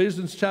of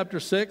Ephesians chapter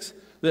 6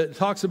 that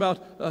talks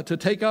about to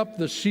take up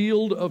the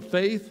shield of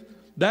faith.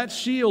 That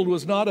shield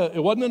was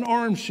it wasn't an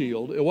arm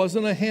shield. It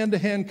wasn't a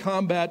hand-to-hand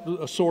combat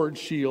sword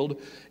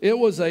shield. It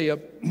was a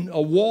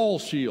wall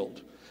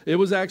shield. It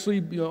was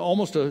actually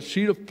almost a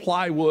sheet of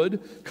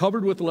plywood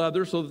covered with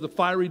leather so that the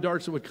fiery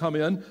darts that would come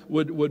in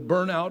would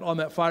burn out on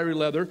that fiery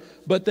leather.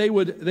 But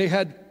they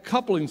had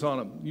couplings on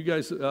them. You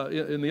guys,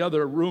 in the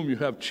other room, you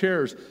have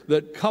chairs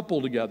that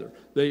couple together.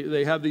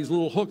 They have these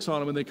little hooks on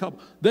them and they couple.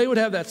 They would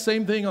have that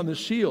same thing on the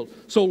shield.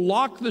 So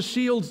lock the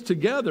shields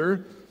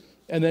together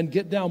and then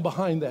get down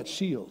behind that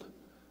shield.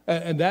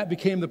 And that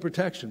became the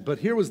protection. But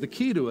here was the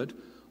key to it.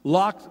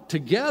 Locked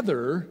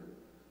together,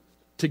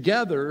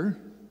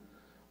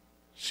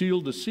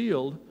 shield to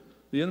shield,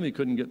 the enemy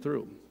couldn't get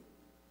through.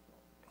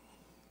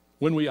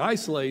 When we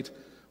isolate,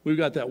 we've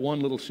got that one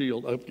little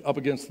shield up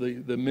against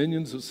the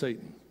minions of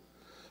Satan.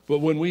 But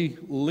when we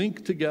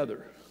link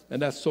together,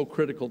 and that's so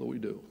critical that we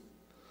do.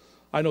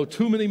 I know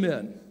too many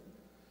men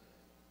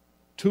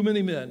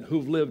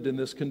who've lived in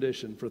this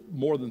condition for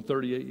more than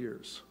 38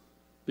 years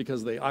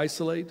because they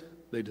isolate,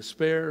 they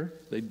despair,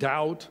 they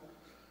doubt,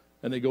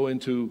 and they go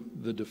into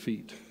the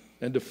defeat.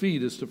 And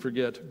defeat is to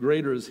forget,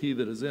 greater is he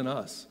that is in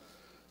us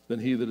than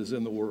he that is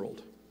in the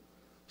world.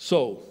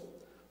 So,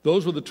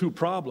 those were the two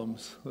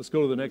problems. Let's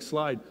go to the next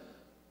slide.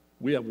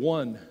 We have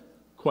one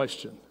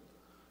question.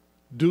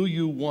 Do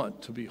you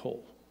want to be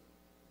whole?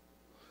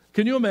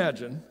 Can you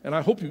imagine, and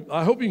I hope you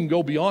can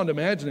go beyond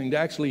imagining to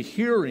actually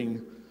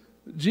hearing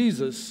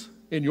Jesus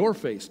in your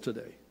face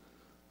today.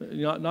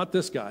 Not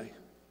this guy,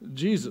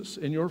 Jesus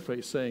in your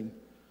face saying,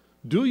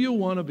 do you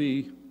want to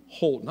be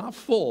whole? Not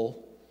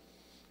full,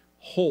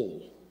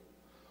 whole.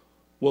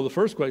 Well, the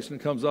first question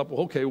that comes up,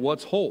 okay,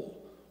 what's whole?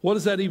 What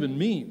does that even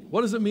mean?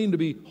 What does it mean to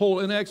be whole?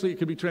 And actually it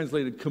could be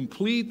translated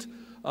complete,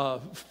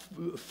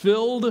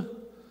 filled,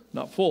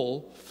 not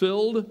full,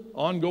 filled,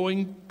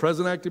 ongoing,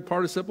 present active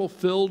participle,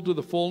 filled to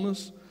the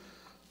fullness.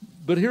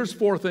 But here's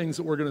four things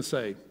that we're going to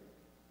say.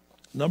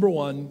 Number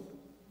one,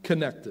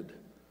 connected.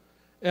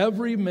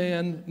 Every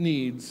man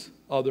needs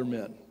other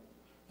men.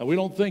 Now, we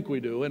don't think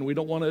we do, and we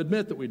don't want to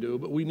admit that we do,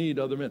 but we need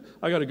other men.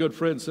 I got a good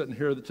friend sitting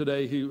here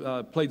today. He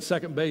played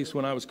second base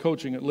when I was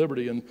coaching at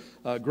Liberty, and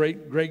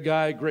great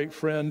guy, great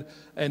friend.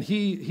 And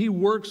he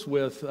works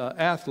with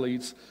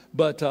athletes,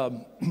 but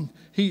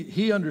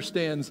he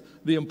understands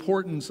the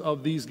importance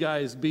of these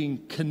guys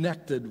being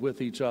connected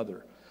with each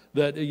other.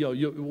 That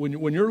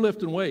when you're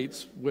lifting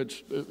weights,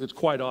 which it's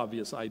quite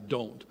obvious I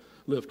don't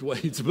lift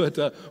weights,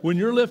 but when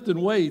you're lifting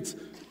weights,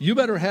 you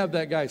better have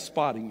that guy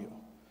spotting you.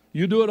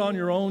 You do it on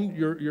your own,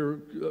 you're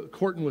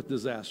courting with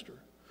disaster.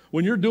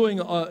 When you're doing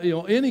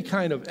any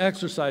kind of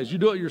exercise, you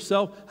do it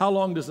yourself, how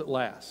long does it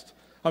last?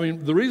 I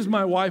mean, the reason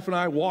my wife and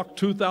I walked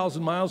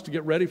 2,000 miles to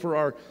get ready for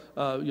our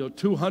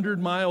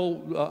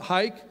 200-mile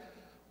hike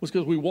was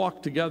because we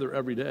walked together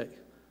every day.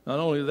 Not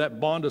only did that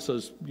bond us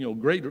as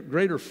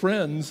greater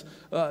friends,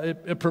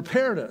 it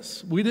prepared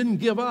us. We didn't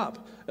give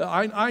up.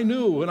 I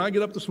knew when I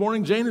get up this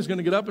morning, Jane is going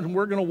to get up and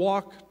we're going to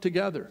walk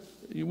together.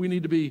 We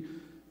need to be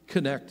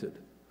connected.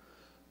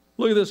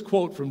 Look at this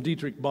quote from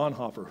Dietrich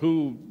Bonhoeffer,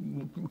 who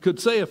could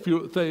say a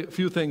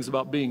few things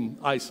about being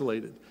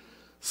isolated.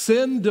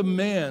 Sin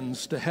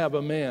demands to have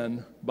a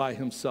man by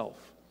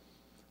himself.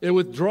 It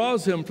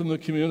withdraws him from the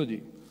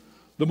community.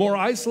 The more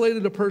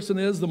isolated a person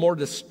is, the more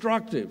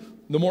destructive.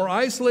 The more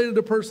isolated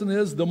a person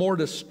is, the more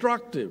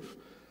destructive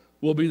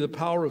will be the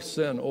power of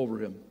sin over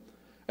him.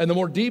 And the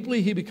more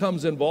deeply he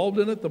becomes involved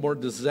in it, the more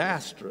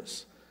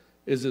disastrous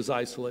is his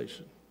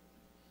isolation.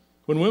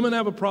 When women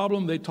have a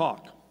problem, they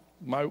talk.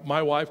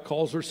 My wife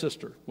calls her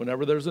sister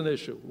whenever there's an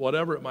issue,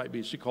 whatever it might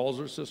be, she calls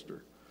her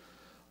sister.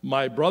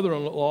 My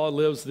brother-in-law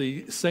lives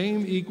the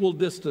same equal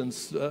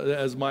distance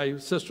as my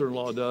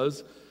sister-in-law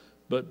does,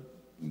 but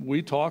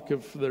we talk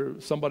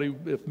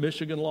if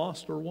Michigan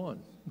lost or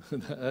won.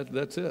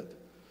 That's it.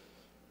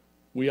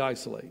 We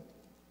isolate.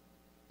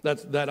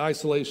 That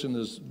isolation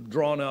is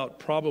drawn out.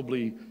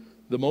 Probably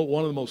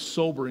one of the most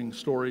sobering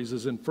stories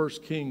is in 1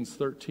 Kings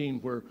 13,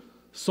 where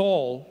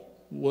Saul,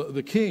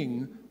 the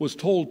king, was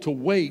told to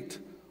wait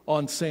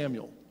on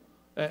Samuel.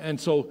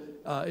 And so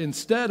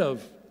instead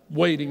of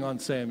waiting on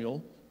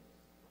Samuel,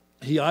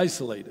 he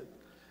isolated,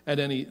 and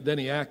then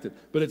he acted.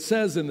 But it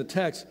says in the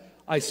text,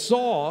 I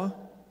saw,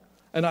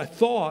 and I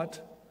thought,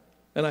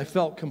 and I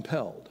felt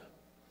compelled.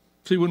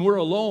 See, when we're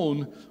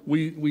alone,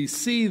 we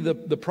see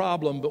the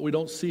problem, but we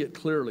don't see it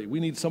clearly.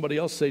 We need somebody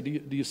else to say,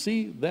 do you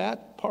see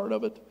that part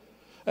of it?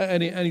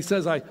 And he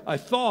says, I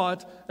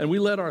thought, and we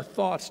let our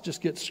thoughts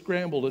just get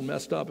scrambled and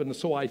messed up, and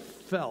so I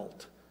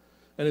felt.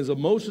 And his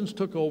emotions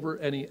took over,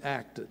 and he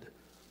acted.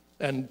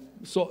 And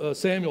so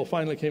Samuel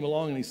finally came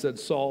along, and he said,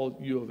 Saul,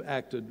 you have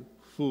acted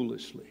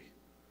foolishly.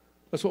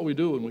 That's what we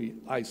do when we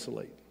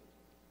isolate.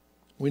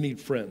 We need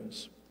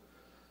friends.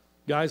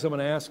 Guys, I'm going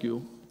to ask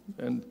you,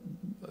 and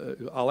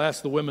I'll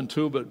ask the women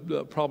too,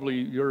 but probably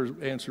your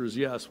answer is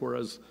yes,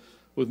 whereas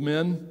with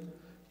men,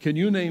 can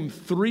you name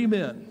 3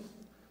 men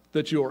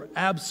that you're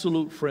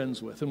absolute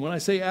friends with? And when I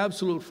say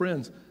absolute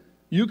friends,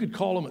 you could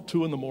call them at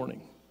 2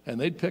 a.m, and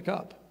they'd pick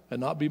up and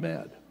not be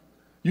mad.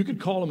 You could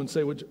call them and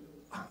say,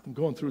 I'm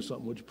going through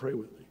something, would you pray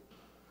with me?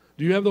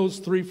 Do you have those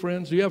 3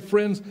 friends? Do you have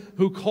friends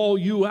who call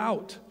you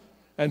out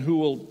and who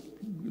will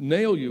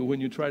nail you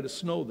when you try to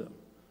snow them?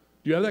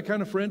 Do you have that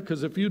kind of friend?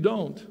 Because if you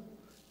don't,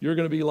 you're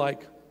going to be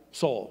like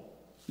Saul.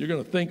 You're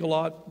going to think a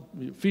lot,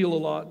 you feel a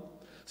lot.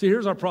 See,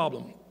 here's our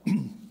problem.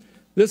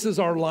 This is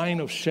our line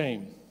of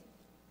shame.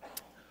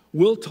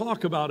 We'll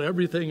talk about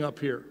everything up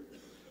here.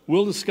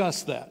 We'll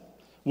discuss that.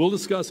 We'll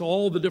discuss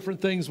all the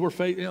different things we're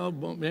facing.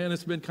 Man,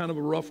 it's been kind of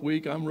a rough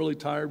week. I'm really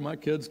tired. My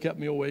kids kept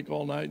me awake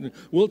all night. And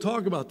we'll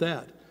talk about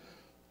that.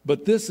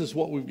 But this is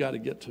what we've got to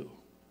get to.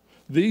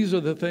 These are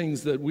the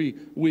things that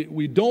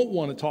we don't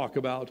want to talk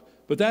about,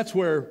 but that's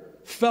where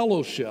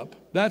fellowship,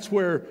 that's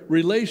where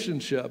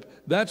relationship,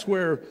 that's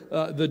where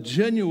the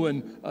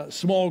genuine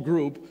small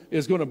group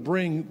is going to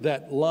bring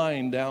that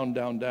line down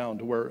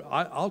to where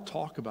I'll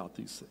talk about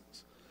these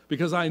things.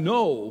 Because I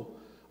know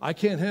I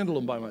can't handle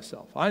them by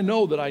myself. I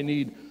know that I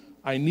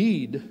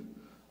need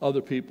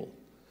other people.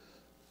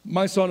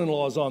 My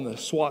son-in-law is on the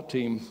SWAT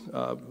team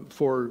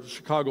for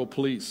Chicago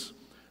police.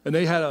 And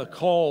they had a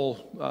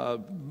call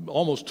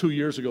almost 2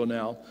 years ago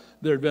now.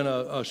 There had been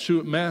a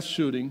mass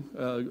shooting.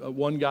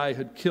 One guy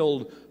had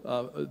killed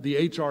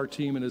the HR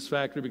team in his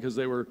factory because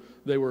they were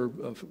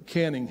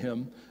canning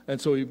him. And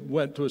so he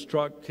went to his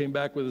truck, came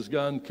back with his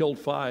gun, killed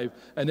 5,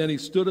 and then he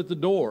stood at the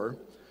door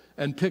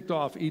and picked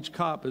off each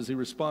cop as he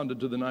responded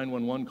to the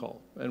 911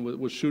 call and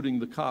was shooting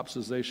the cops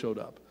as they showed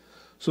up.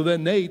 So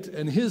then Nate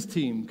and his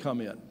team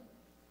come in.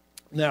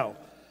 Now,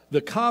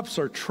 the cops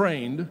are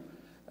trained,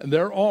 and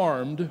they're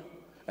armed,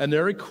 and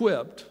they're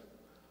equipped,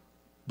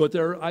 but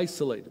they're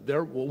isolated.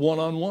 They're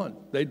one-on-one.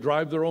 They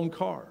drive their own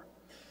car.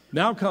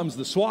 Now comes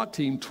the SWAT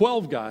team,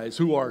 12 guys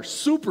who are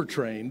super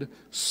trained,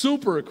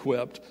 super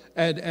equipped,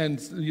 and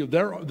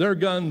their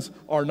guns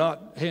are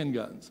not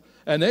handguns.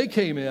 And they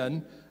came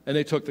in, and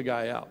they took the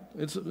guy out.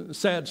 It's a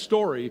sad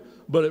story,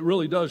 but it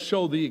really does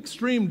show the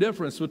extreme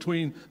difference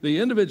between the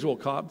individual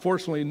cop.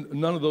 Fortunately,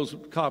 none of those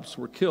cops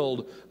were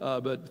killed,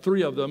 but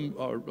 3 of them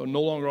are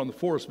no longer on the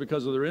force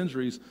because of their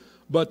injuries.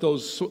 But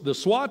the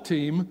SWAT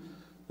team,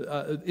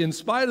 in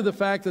spite of the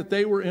fact that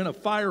they were in a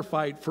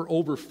firefight for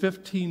over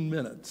 15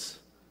 minutes,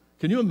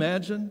 can you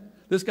imagine?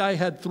 This guy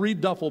had 3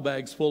 duffel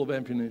bags full of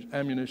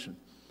ammunition.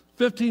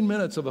 15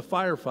 minutes of a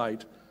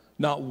firefight,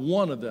 not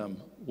one of them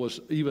was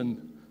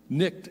even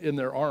nicked in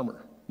their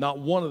armor. Not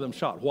one of them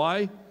shot.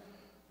 Why?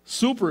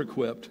 Super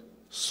equipped,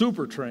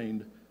 super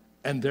trained,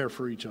 and there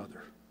for each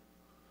other.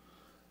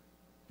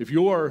 If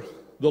you're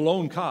the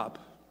lone cop,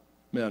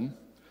 men,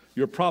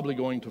 you're probably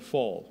going to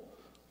fall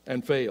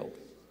and fail.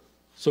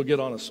 So get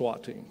on a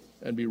SWAT team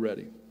and be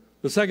ready.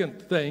 The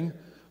second thing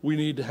we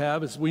need to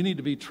have is we need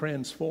to be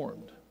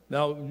transformed.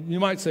 Now, you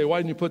might say, why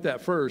didn't you put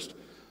that first?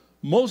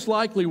 Most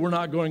likely we're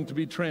not going to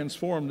be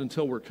transformed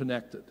until we're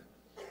connected,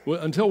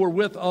 until we're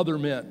with other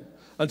men,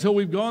 until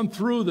we've gone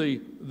through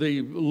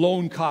the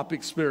lone cop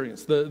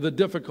experience, the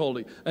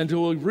difficulty,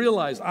 until we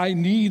realize I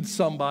need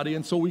somebody,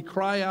 and so we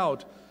cry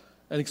out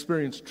and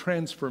experience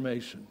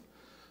transformation.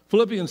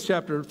 Philippians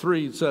chapter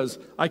 3 says,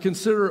 I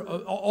consider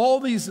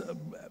all these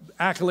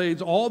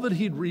accolades, all that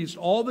he'd reached,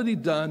 all that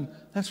he'd done,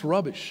 that's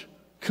rubbish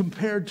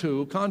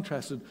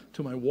contrasted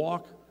to my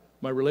walk,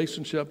 my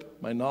relationship,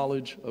 my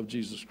knowledge of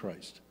Jesus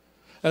Christ.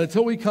 And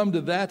until we come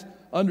to that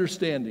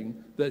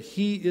understanding that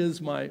he is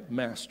my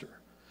master.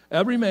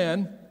 Every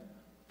man,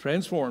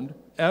 transformed,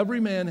 every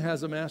man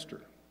has a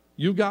master.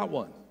 You got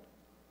one.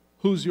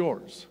 Who's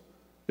yours?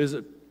 Is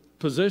it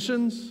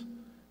positions?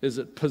 Is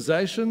it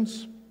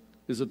possessions?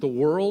 Is it the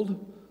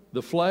world,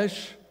 the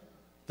flesh,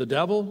 the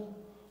devil,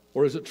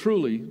 or is it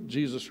truly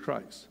Jesus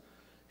Christ?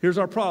 Here's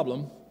our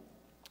problem.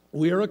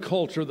 We are a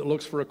culture that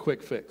looks for a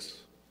quick fix.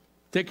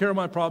 Take care of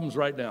my problems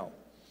right now.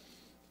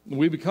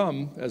 We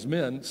become, as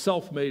men,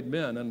 self-made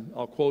men, and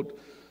I'll quote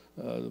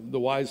the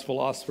wise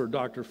philosopher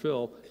Dr.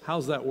 Phil,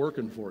 how's that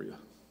working for you?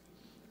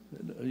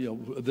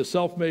 The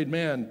self-made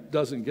man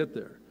doesn't get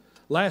there.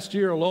 Last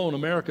year alone,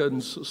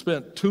 Americans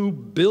spent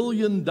 $2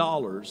 billion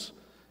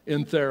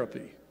in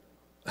therapy.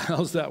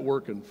 How's that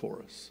working for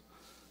us?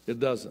 It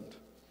doesn't.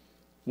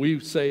 We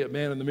say at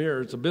Man in the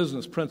Mirror, it's a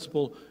business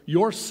principle.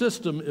 Your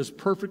system is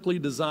perfectly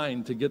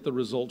designed to get the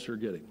results you're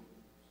getting.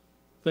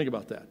 Think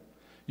about that.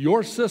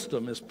 Your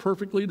system is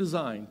perfectly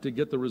designed to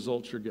get the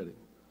results you're getting.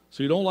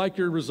 So you don't like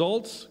your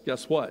results?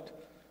 Guess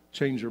what?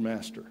 Change your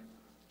master.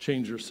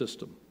 Change your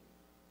system.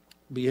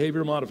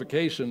 Behavior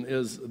modification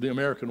is the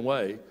American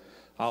way.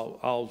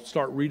 I'll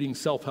start reading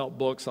self-help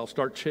books.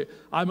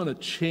 I'm going to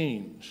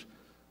change.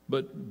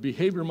 But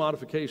behavior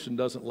modification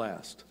doesn't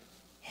last.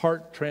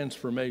 Heart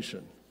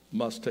transformation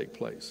must take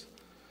place.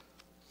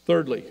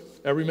 Thirdly,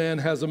 every man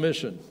has a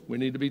mission. We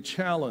need to be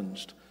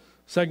challenged.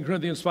 2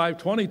 Corinthians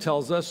 5:20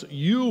 tells us,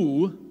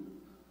 you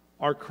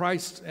are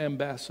Christ's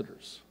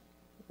ambassadors.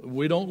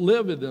 We don't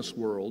live in this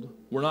world.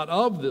 We're not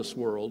of this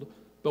world,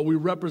 but we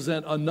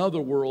represent another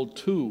world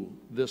to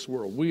this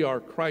world. We are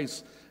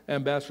Christ's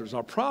ambassadors.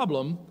 Our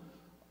problem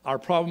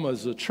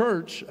as a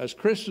church, as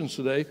Christians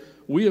today,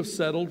 we have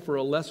settled for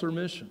a lesser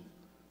mission.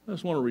 I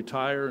just want to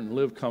retire and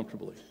live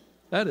comfortably.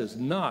 That is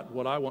not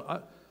what I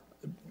want.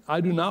 I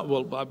do not,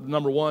 well,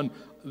 number one,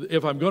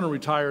 if I'm going to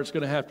retire, it's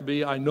going to have to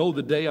be, I know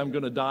the day I'm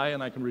going to die,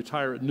 and I can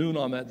retire at noon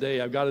on that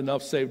day. I've got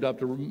enough saved up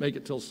to make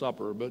it till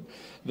supper, but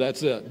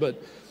that's it.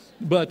 But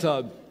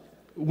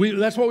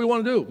that's what we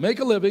want to do. Make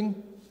a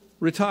living,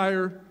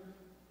 retire.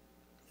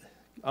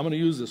 I'm going to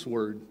use this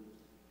word,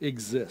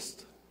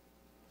 exist.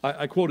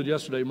 I quoted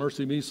yesterday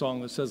Mercy Me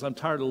song that says, I'm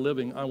tired of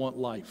living, I want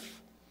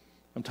life.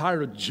 I'm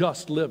tired of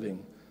just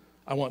living.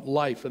 I want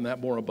life, and that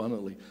more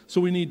abundantly.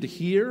 So we need to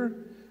hear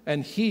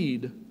and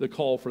heed the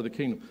call for the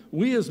kingdom.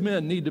 We as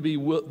men need to be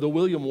the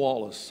William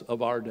Wallace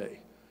of our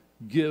day.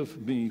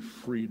 Give me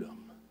freedom.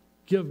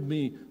 Give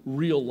me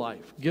real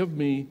life. Give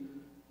me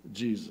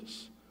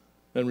Jesus.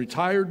 And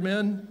retired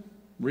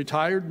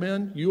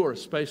men, you are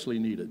especially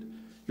needed.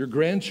 Your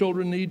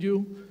grandchildren need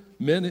you.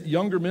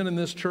 Younger men in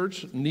this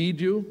church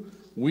need you.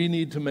 We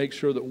need to make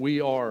sure that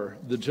we are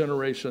the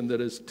generation that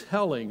is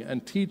telling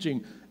and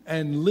teaching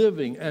and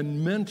living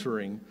and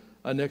mentoring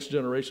a next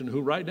generation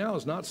who right now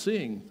is not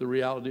seeing the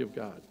reality of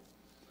God.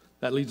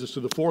 That leads us to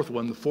the fourth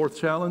one, the fourth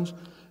challenge.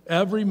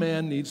 Every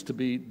man needs to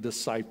be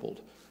discipled.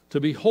 To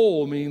be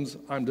whole means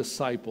I'm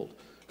discipled.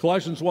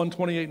 Colossians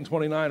 1:28 and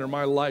 29 are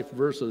my life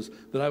verses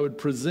that I would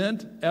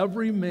present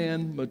every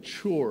man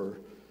mature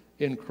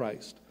in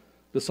Christ.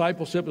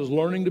 Discipleship is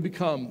learning to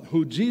become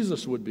who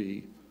Jesus would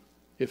be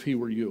if he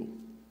were you.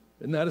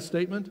 Isn't that a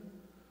statement?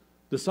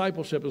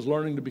 Discipleship is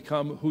learning to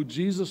become who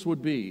Jesus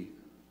would be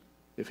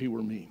if he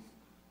were me.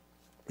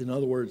 In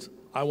other words,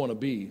 I want to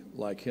be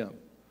like him.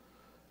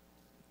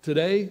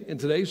 Today, in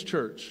today's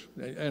church,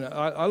 and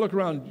I look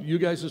around you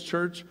guys'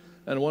 church,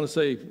 and I want to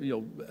say,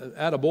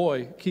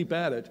 attaboy, keep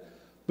at it.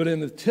 But in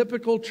the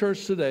typical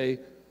church today,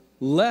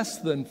 less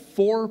than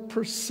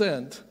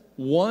 4%,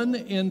 1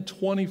 in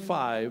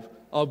 25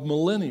 of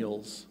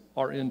millennials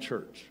are in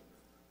church.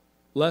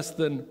 Less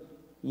than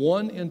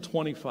 1 in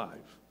 25.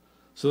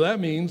 So that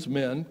means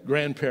men,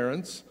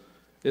 grandparents,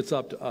 it's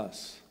up to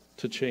us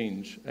to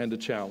change and to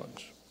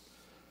challenge.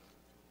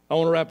 I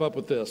want to wrap up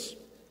with this.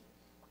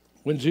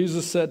 When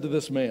Jesus said to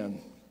this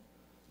man,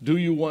 "Do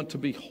you want to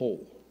be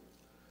whole?"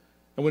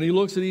 And when he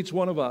looks at each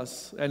one of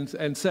us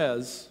and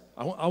says,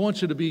 I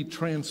want you to be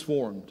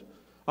transformed.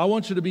 I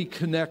want you to be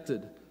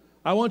connected.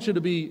 I want you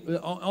to be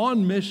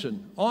on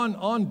mission,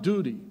 on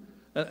duty.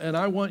 And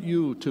I want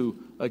you to,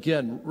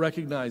 again,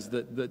 recognize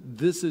that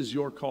this is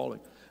your calling.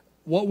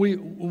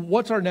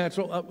 What's our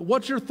natural,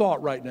 what's your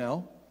thought right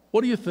now?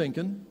 What are you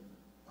thinking?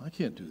 I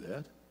can't do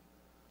that.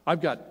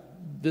 I've got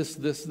this,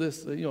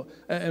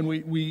 and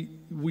we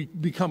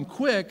become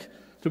quick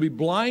to be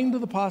blind to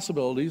the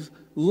possibilities,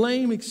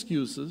 lame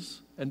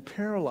excuses, and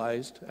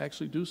paralyzed to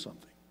actually do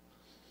something.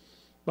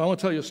 But I want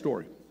to tell you a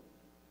story.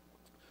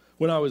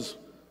 When I was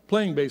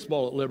playing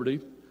baseball at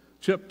Liberty,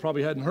 Chip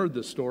probably hadn't heard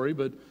this story,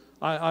 but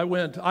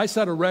I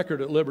set a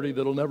record at Liberty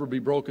that'll never be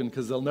broken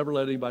because they'll never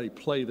let anybody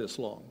play this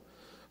long.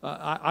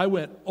 I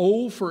went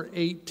 0 for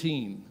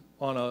 18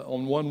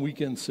 on one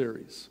weekend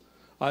series.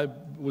 I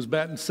was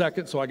batting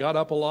second, so I got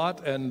up a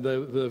lot, and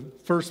the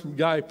first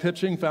guy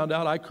pitching found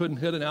out I couldn't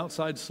hit an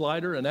outside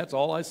slider, and that's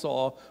all I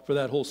saw for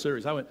that whole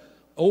series. I went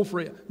 0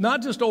 for 8,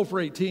 not just 0 for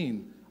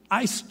 18,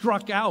 I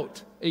struck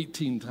out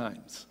 18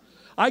 times.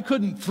 I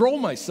couldn't throw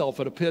myself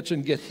at a pitch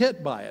and get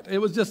hit by it. It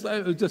was just,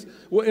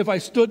 if I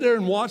stood there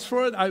and watched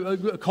for it,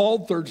 I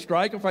called third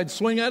strike. If I'd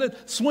swing at it,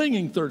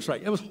 swinging third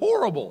strike. It was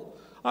horrible.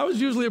 I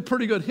was usually a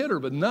pretty good hitter,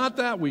 but not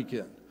that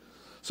weekend.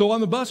 So on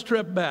the bus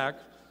trip back,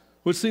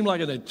 which seemed like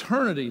an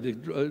eternity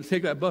to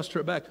take that bus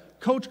trip back,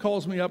 Coach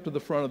calls me up to the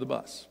front of the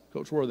bus,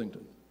 Coach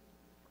Worthington.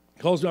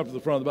 Calls me up to the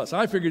front of the bus.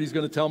 I figured he's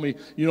going to tell me,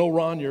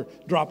 Ron, you're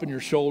dropping your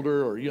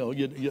shoulder, or,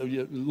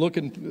 you're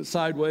looking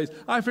sideways.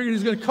 I figured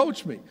he's going to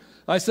coach me.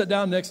 I sat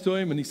down next to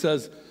him, and he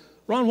says,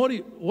 "Ron, what do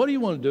you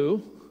want to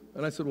do?"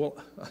 And I said, "Well,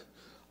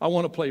 I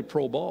want to play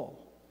pro ball."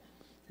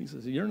 He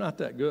says, "You're not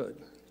that good."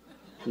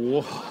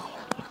 Whoa.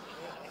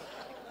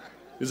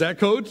 Is that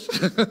Coach?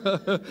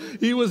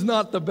 He was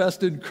not the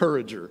best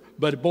encourager,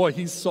 but boy,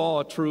 he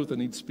saw truth and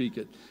he'd speak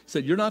it. He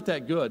said, "You're not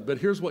that good, but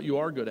here's what you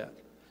are good at.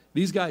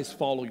 These guys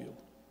follow you.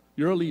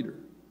 You're a leader."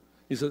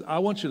 He said, "I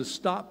want you to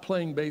stop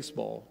playing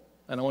baseball,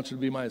 and I want you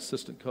to be my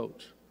assistant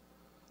coach."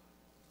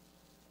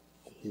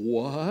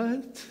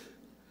 What?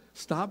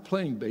 Stop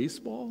playing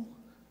baseball?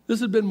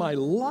 This had been my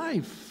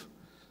life.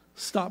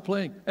 Stop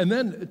playing. And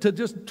then to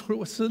just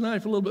twist the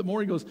knife a little bit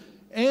more, he goes,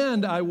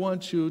 "And I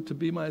want you to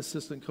be my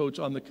assistant coach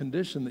on the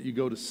condition that you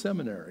go to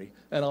seminary,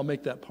 and I'll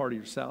make that part of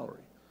your salary."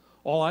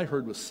 All I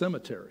heard was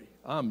cemetery.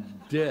 I'm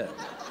dead.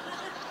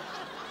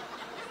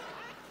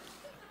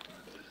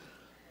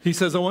 He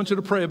says, "I want you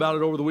to pray about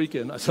it over the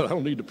weekend." I said, "I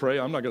don't need to pray.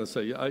 I'm not going to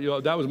say."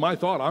 That was my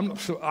thought.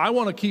 I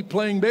want to keep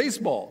playing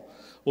baseball.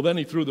 Well, then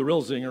he threw the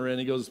real zinger in.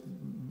 He goes,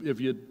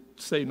 "If you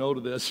say no to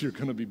this, you're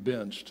going to be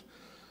benched."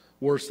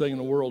 Worst thing in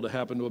the world to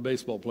happen to a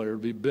baseball player, to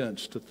be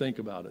benched, to think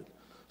about it.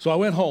 So I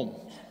went home.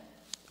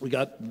 We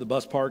got the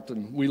bus parked,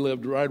 and we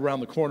lived right around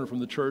the corner from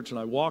the church, and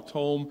I walked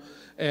home,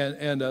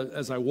 and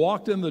as I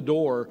walked in the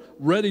door,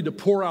 ready to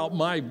pour out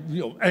my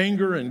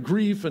anger and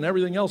grief and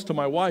everything else to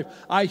my wife,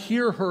 I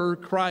hear her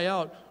cry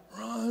out,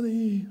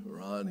 "Ronnie,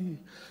 Ronnie."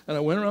 And I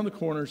went around the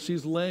corner.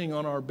 She's laying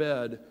on our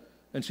bed,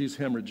 and she's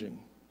hemorrhaging.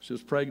 She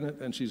was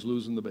pregnant, and she's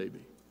losing the baby.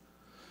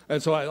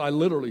 And so I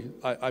literally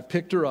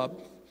picked her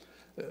up.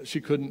 She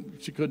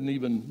couldn't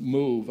even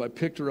move. I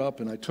picked her up,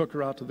 and I took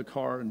her out to the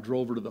car and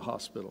drove her to the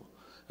hospital.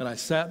 And I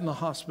sat in the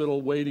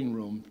hospital waiting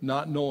room,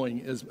 not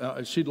knowing,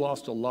 she'd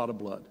lost a lot of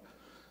blood.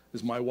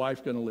 Is my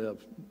wife going to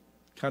live?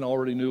 Kind of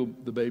already knew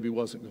the baby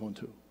wasn't going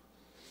to.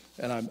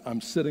 And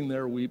I'm sitting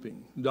there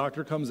weeping. The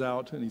doctor comes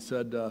out, and he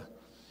said,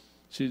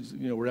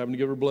 we're having to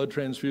give her blood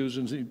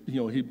transfusions.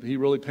 He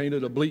really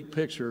painted a bleak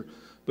picture.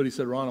 But he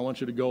said, "Ron, I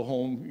want you to go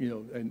home,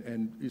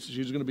 and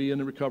she's going to be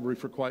in recovery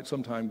for quite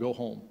some time. Go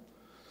home."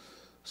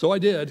 So I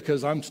did,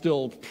 because I'm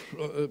still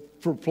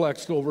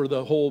perplexed over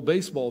the whole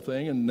baseball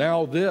thing, and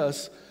now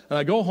this. And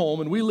I go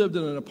home, and we lived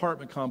in an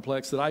apartment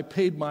complex that I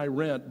paid my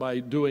rent by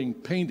doing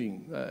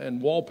painting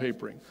and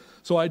wallpapering.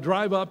 So I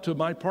drive up to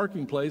my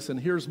parking place, and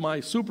here's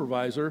my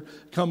supervisor,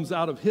 comes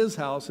out of his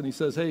house, and he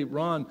says, "Hey,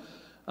 Ron,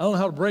 I don't know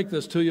how to break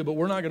this to you, but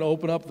we're not going to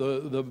open up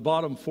the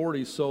bottom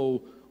 40,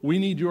 so we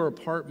need your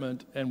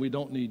apartment, and we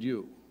don't need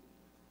you."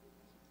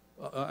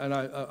 And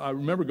I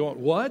remember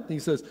going, "What?" And he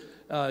says,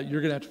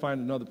 "You're going to have to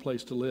find another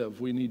place to live.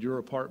 We need your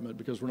apartment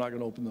because we're not going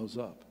to open those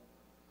up."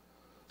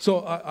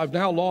 So I've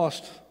now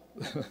lost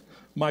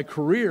my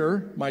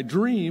career, my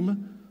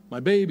dream,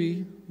 my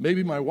baby,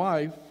 maybe my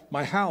wife,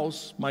 my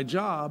house, my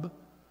job.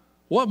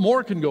 What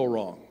more can go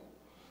wrong?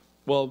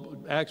 Well,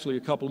 actually,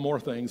 a couple more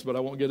things, but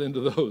I won't get into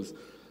those.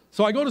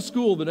 So I go to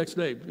school the next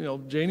day.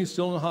 Janie's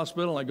still in the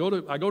hospital, and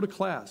I go to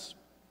class.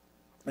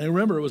 And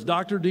remember, it was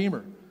Dr.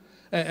 Deemer.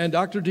 And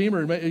Dr.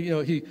 Deemer,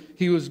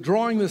 he was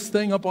drawing this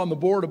thing up on the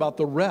board about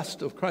the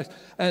rest of Christ.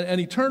 And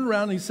he turned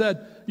around and he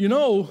said,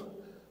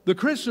 the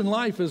Christian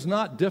life is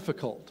not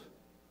difficult.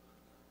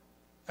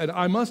 And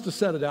I must have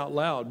said it out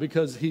loud,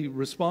 because he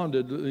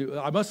responded,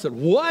 I must have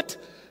said, "What?"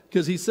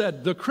 Because he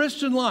said, the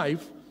Christian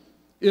life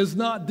is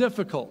not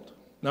difficult.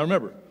 Now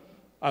remember,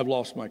 I've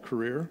lost my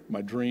career,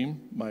 my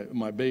dream,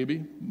 my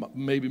baby,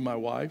 maybe my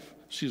wife.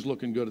 She's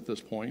looking good at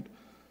this point.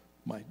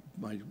 My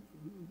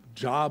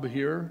job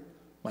here,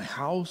 my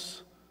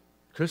house.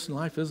 Christian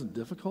life isn't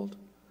difficult.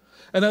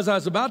 And as I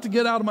was about to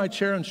get out of my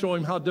chair and show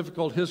him how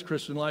difficult his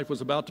Christian life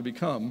was about to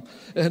become,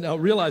 and I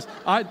realized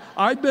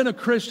I'd been a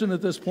Christian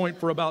at this point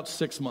for about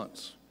 6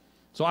 months.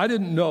 So I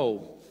didn't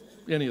know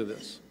any of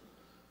this.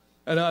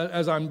 And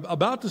as I'm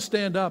about to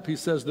stand up, he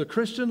says, the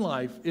Christian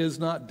life is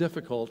not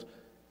difficult.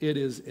 It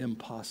is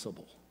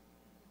impossible.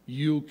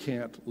 You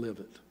can't live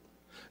it.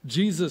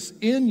 Jesus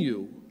in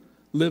you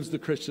lives the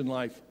Christian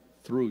life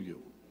through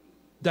you.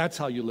 That's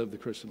how you live the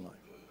Christian life.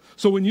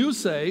 So when you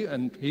say,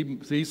 and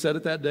he said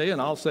it that day, and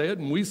I'll say it,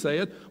 and we say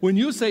it, when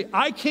you say,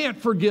 I can't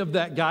forgive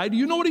that guy, do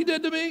you know what he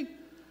did to me?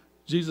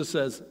 Jesus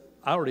says,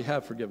 I already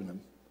have forgiven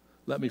him.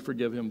 Let me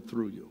forgive him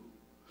through you.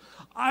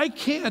 I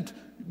can't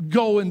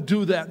go and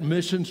do that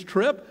missions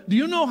trip. Do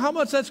you know how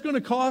much that's going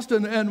to cost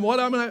and what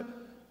I'm going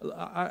to...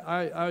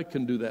 I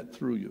can do that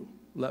through you.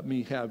 Let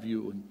me have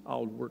you, and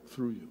I'll work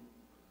through you.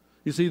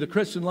 You see, the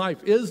Christian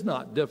life is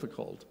not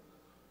difficult.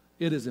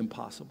 It is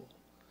impossible.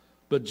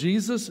 But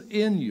Jesus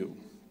in you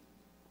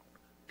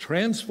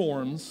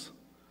transforms,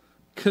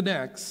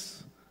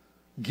 connects,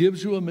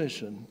 gives you a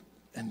mission,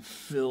 and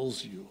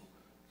fills you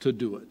to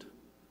do it.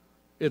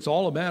 It's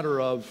all a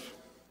matter of,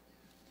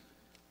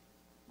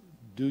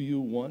 do you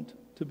want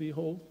to be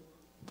whole?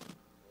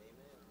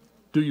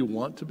 Do you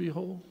want to be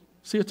whole?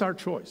 See, it's our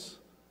choice.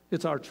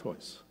 It's our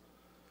choice.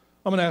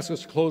 I'm going to ask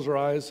us to close our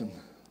eyes, and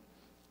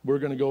we're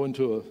going to go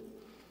into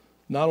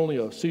not only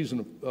a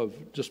season of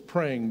just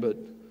praying, but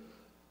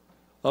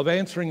of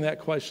answering that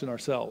question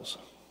ourselves.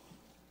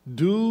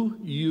 Do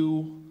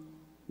you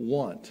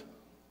want?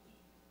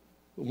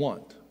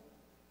 Want.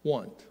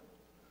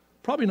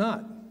 Probably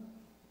not.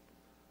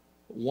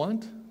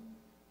 Want?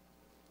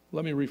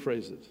 Let me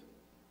rephrase it.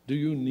 Do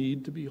you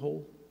need to be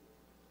whole?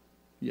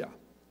 Yeah.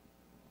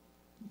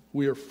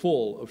 We are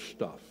full of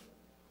stuff.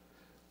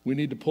 We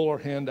need to pull our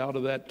hand out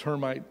of that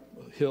termite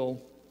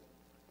hill,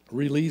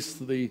 release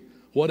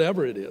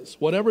whatever it is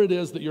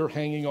that you're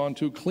hanging on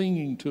to,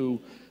 clinging to,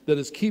 that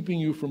is keeping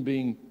you from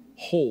being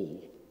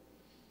whole.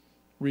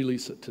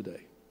 Release it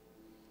today.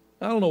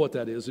 I don't know what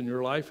that is in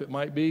your life. It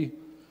might be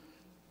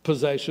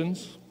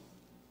possessions.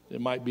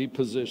 It might be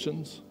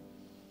positions.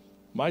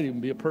 It might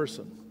even be a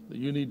person that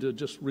you need to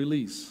just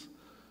release.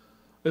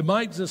 It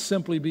might just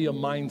simply be a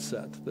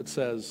mindset that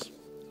says,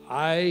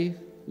 I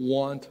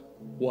want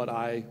what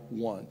I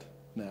want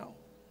now.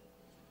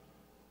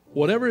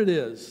 Whatever it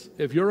is,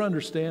 if you're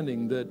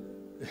understanding that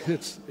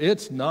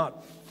it's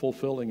not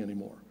fulfilling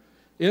anymore,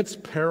 it's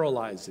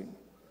paralyzing,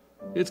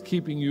 it's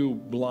keeping you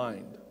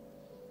blind,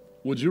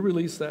 would you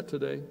release that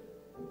today?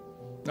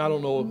 I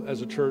don't know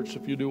as a church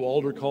if you do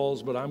altar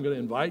calls, but I'm going to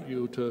invite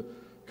you to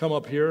come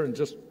up here and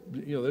just,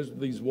 there's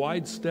these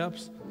wide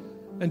steps,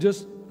 and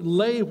just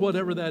lay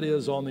whatever that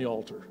is on the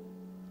altar.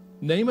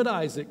 Name it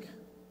Isaac,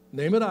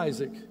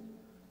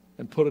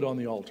 and put it on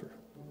the altar.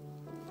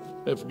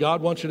 If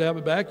God wants you to have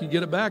it back, you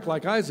get it back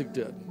like Isaac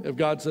did. If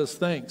God says,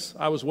 thanks,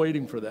 I was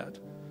waiting for that,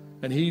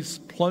 and he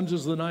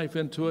plunges the knife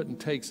into it and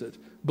takes it,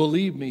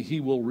 believe me, he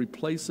will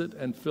replace it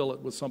and fill it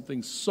with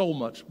something so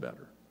much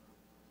better.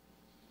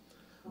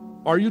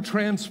 Are you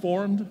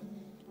transformed?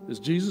 Is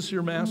Jesus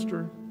your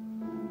master?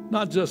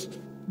 Not just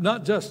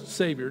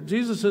Savior.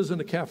 Jesus isn't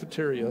a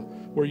cafeteria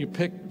where you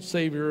pick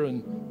Savior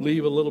and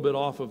leave a little bit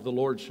off of the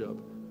Lordship.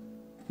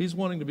 He's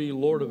wanting to be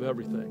Lord of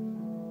everything.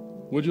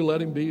 Would you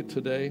let him be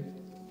today?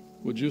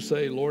 Would you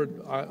say,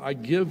 Lord, I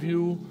give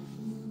you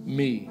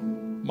me,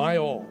 my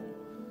all,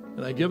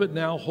 and I give it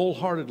now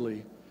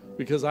wholeheartedly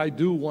because I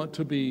do want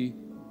to be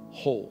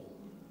whole.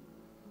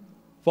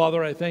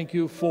 Father, I thank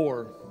you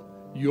for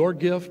your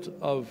gift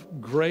of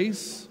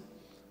grace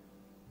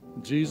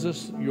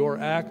Jesus, your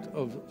act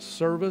of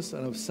service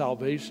and of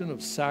salvation,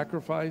 of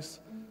sacrifice,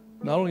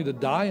 not only to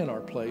die in our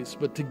place,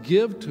 but to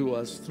give to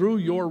us through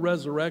your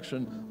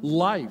resurrection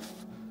life,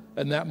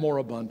 and that more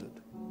abundant.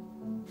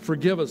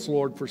 Forgive us,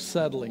 Lord, for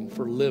settling,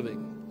 for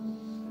living.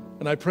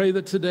 And I pray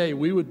that today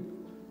we would,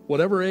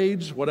 whatever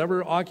age,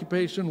 whatever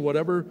occupation,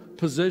 whatever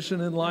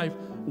position in life,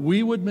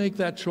 we would make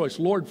that choice.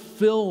 Lord,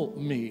 fill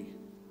me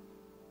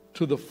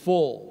to the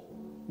full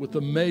with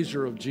the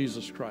measure of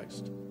Jesus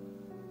Christ.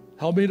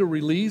 Help me to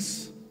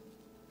release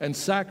and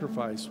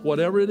sacrifice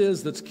whatever it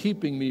is that's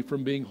keeping me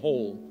from being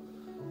whole,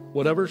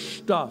 whatever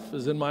stuff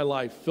is in my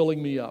life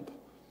filling me up.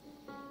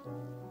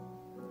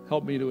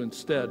 Help me to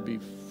instead be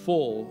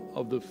full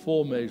of the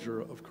full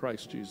measure of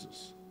Christ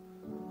Jesus.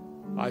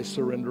 I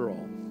surrender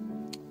all.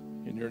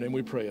 In your name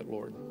we pray it,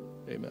 Lord.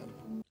 Amen.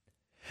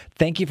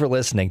 Thank you for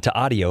listening to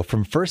audio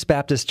from First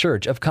Baptist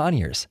Church of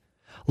Conyers,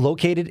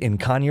 located in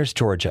Conyers,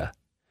 Georgia.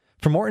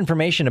 For more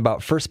information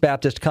about First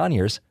Baptist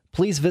Conyers,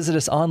 please visit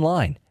us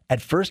online at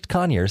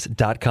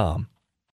firstconyers.com.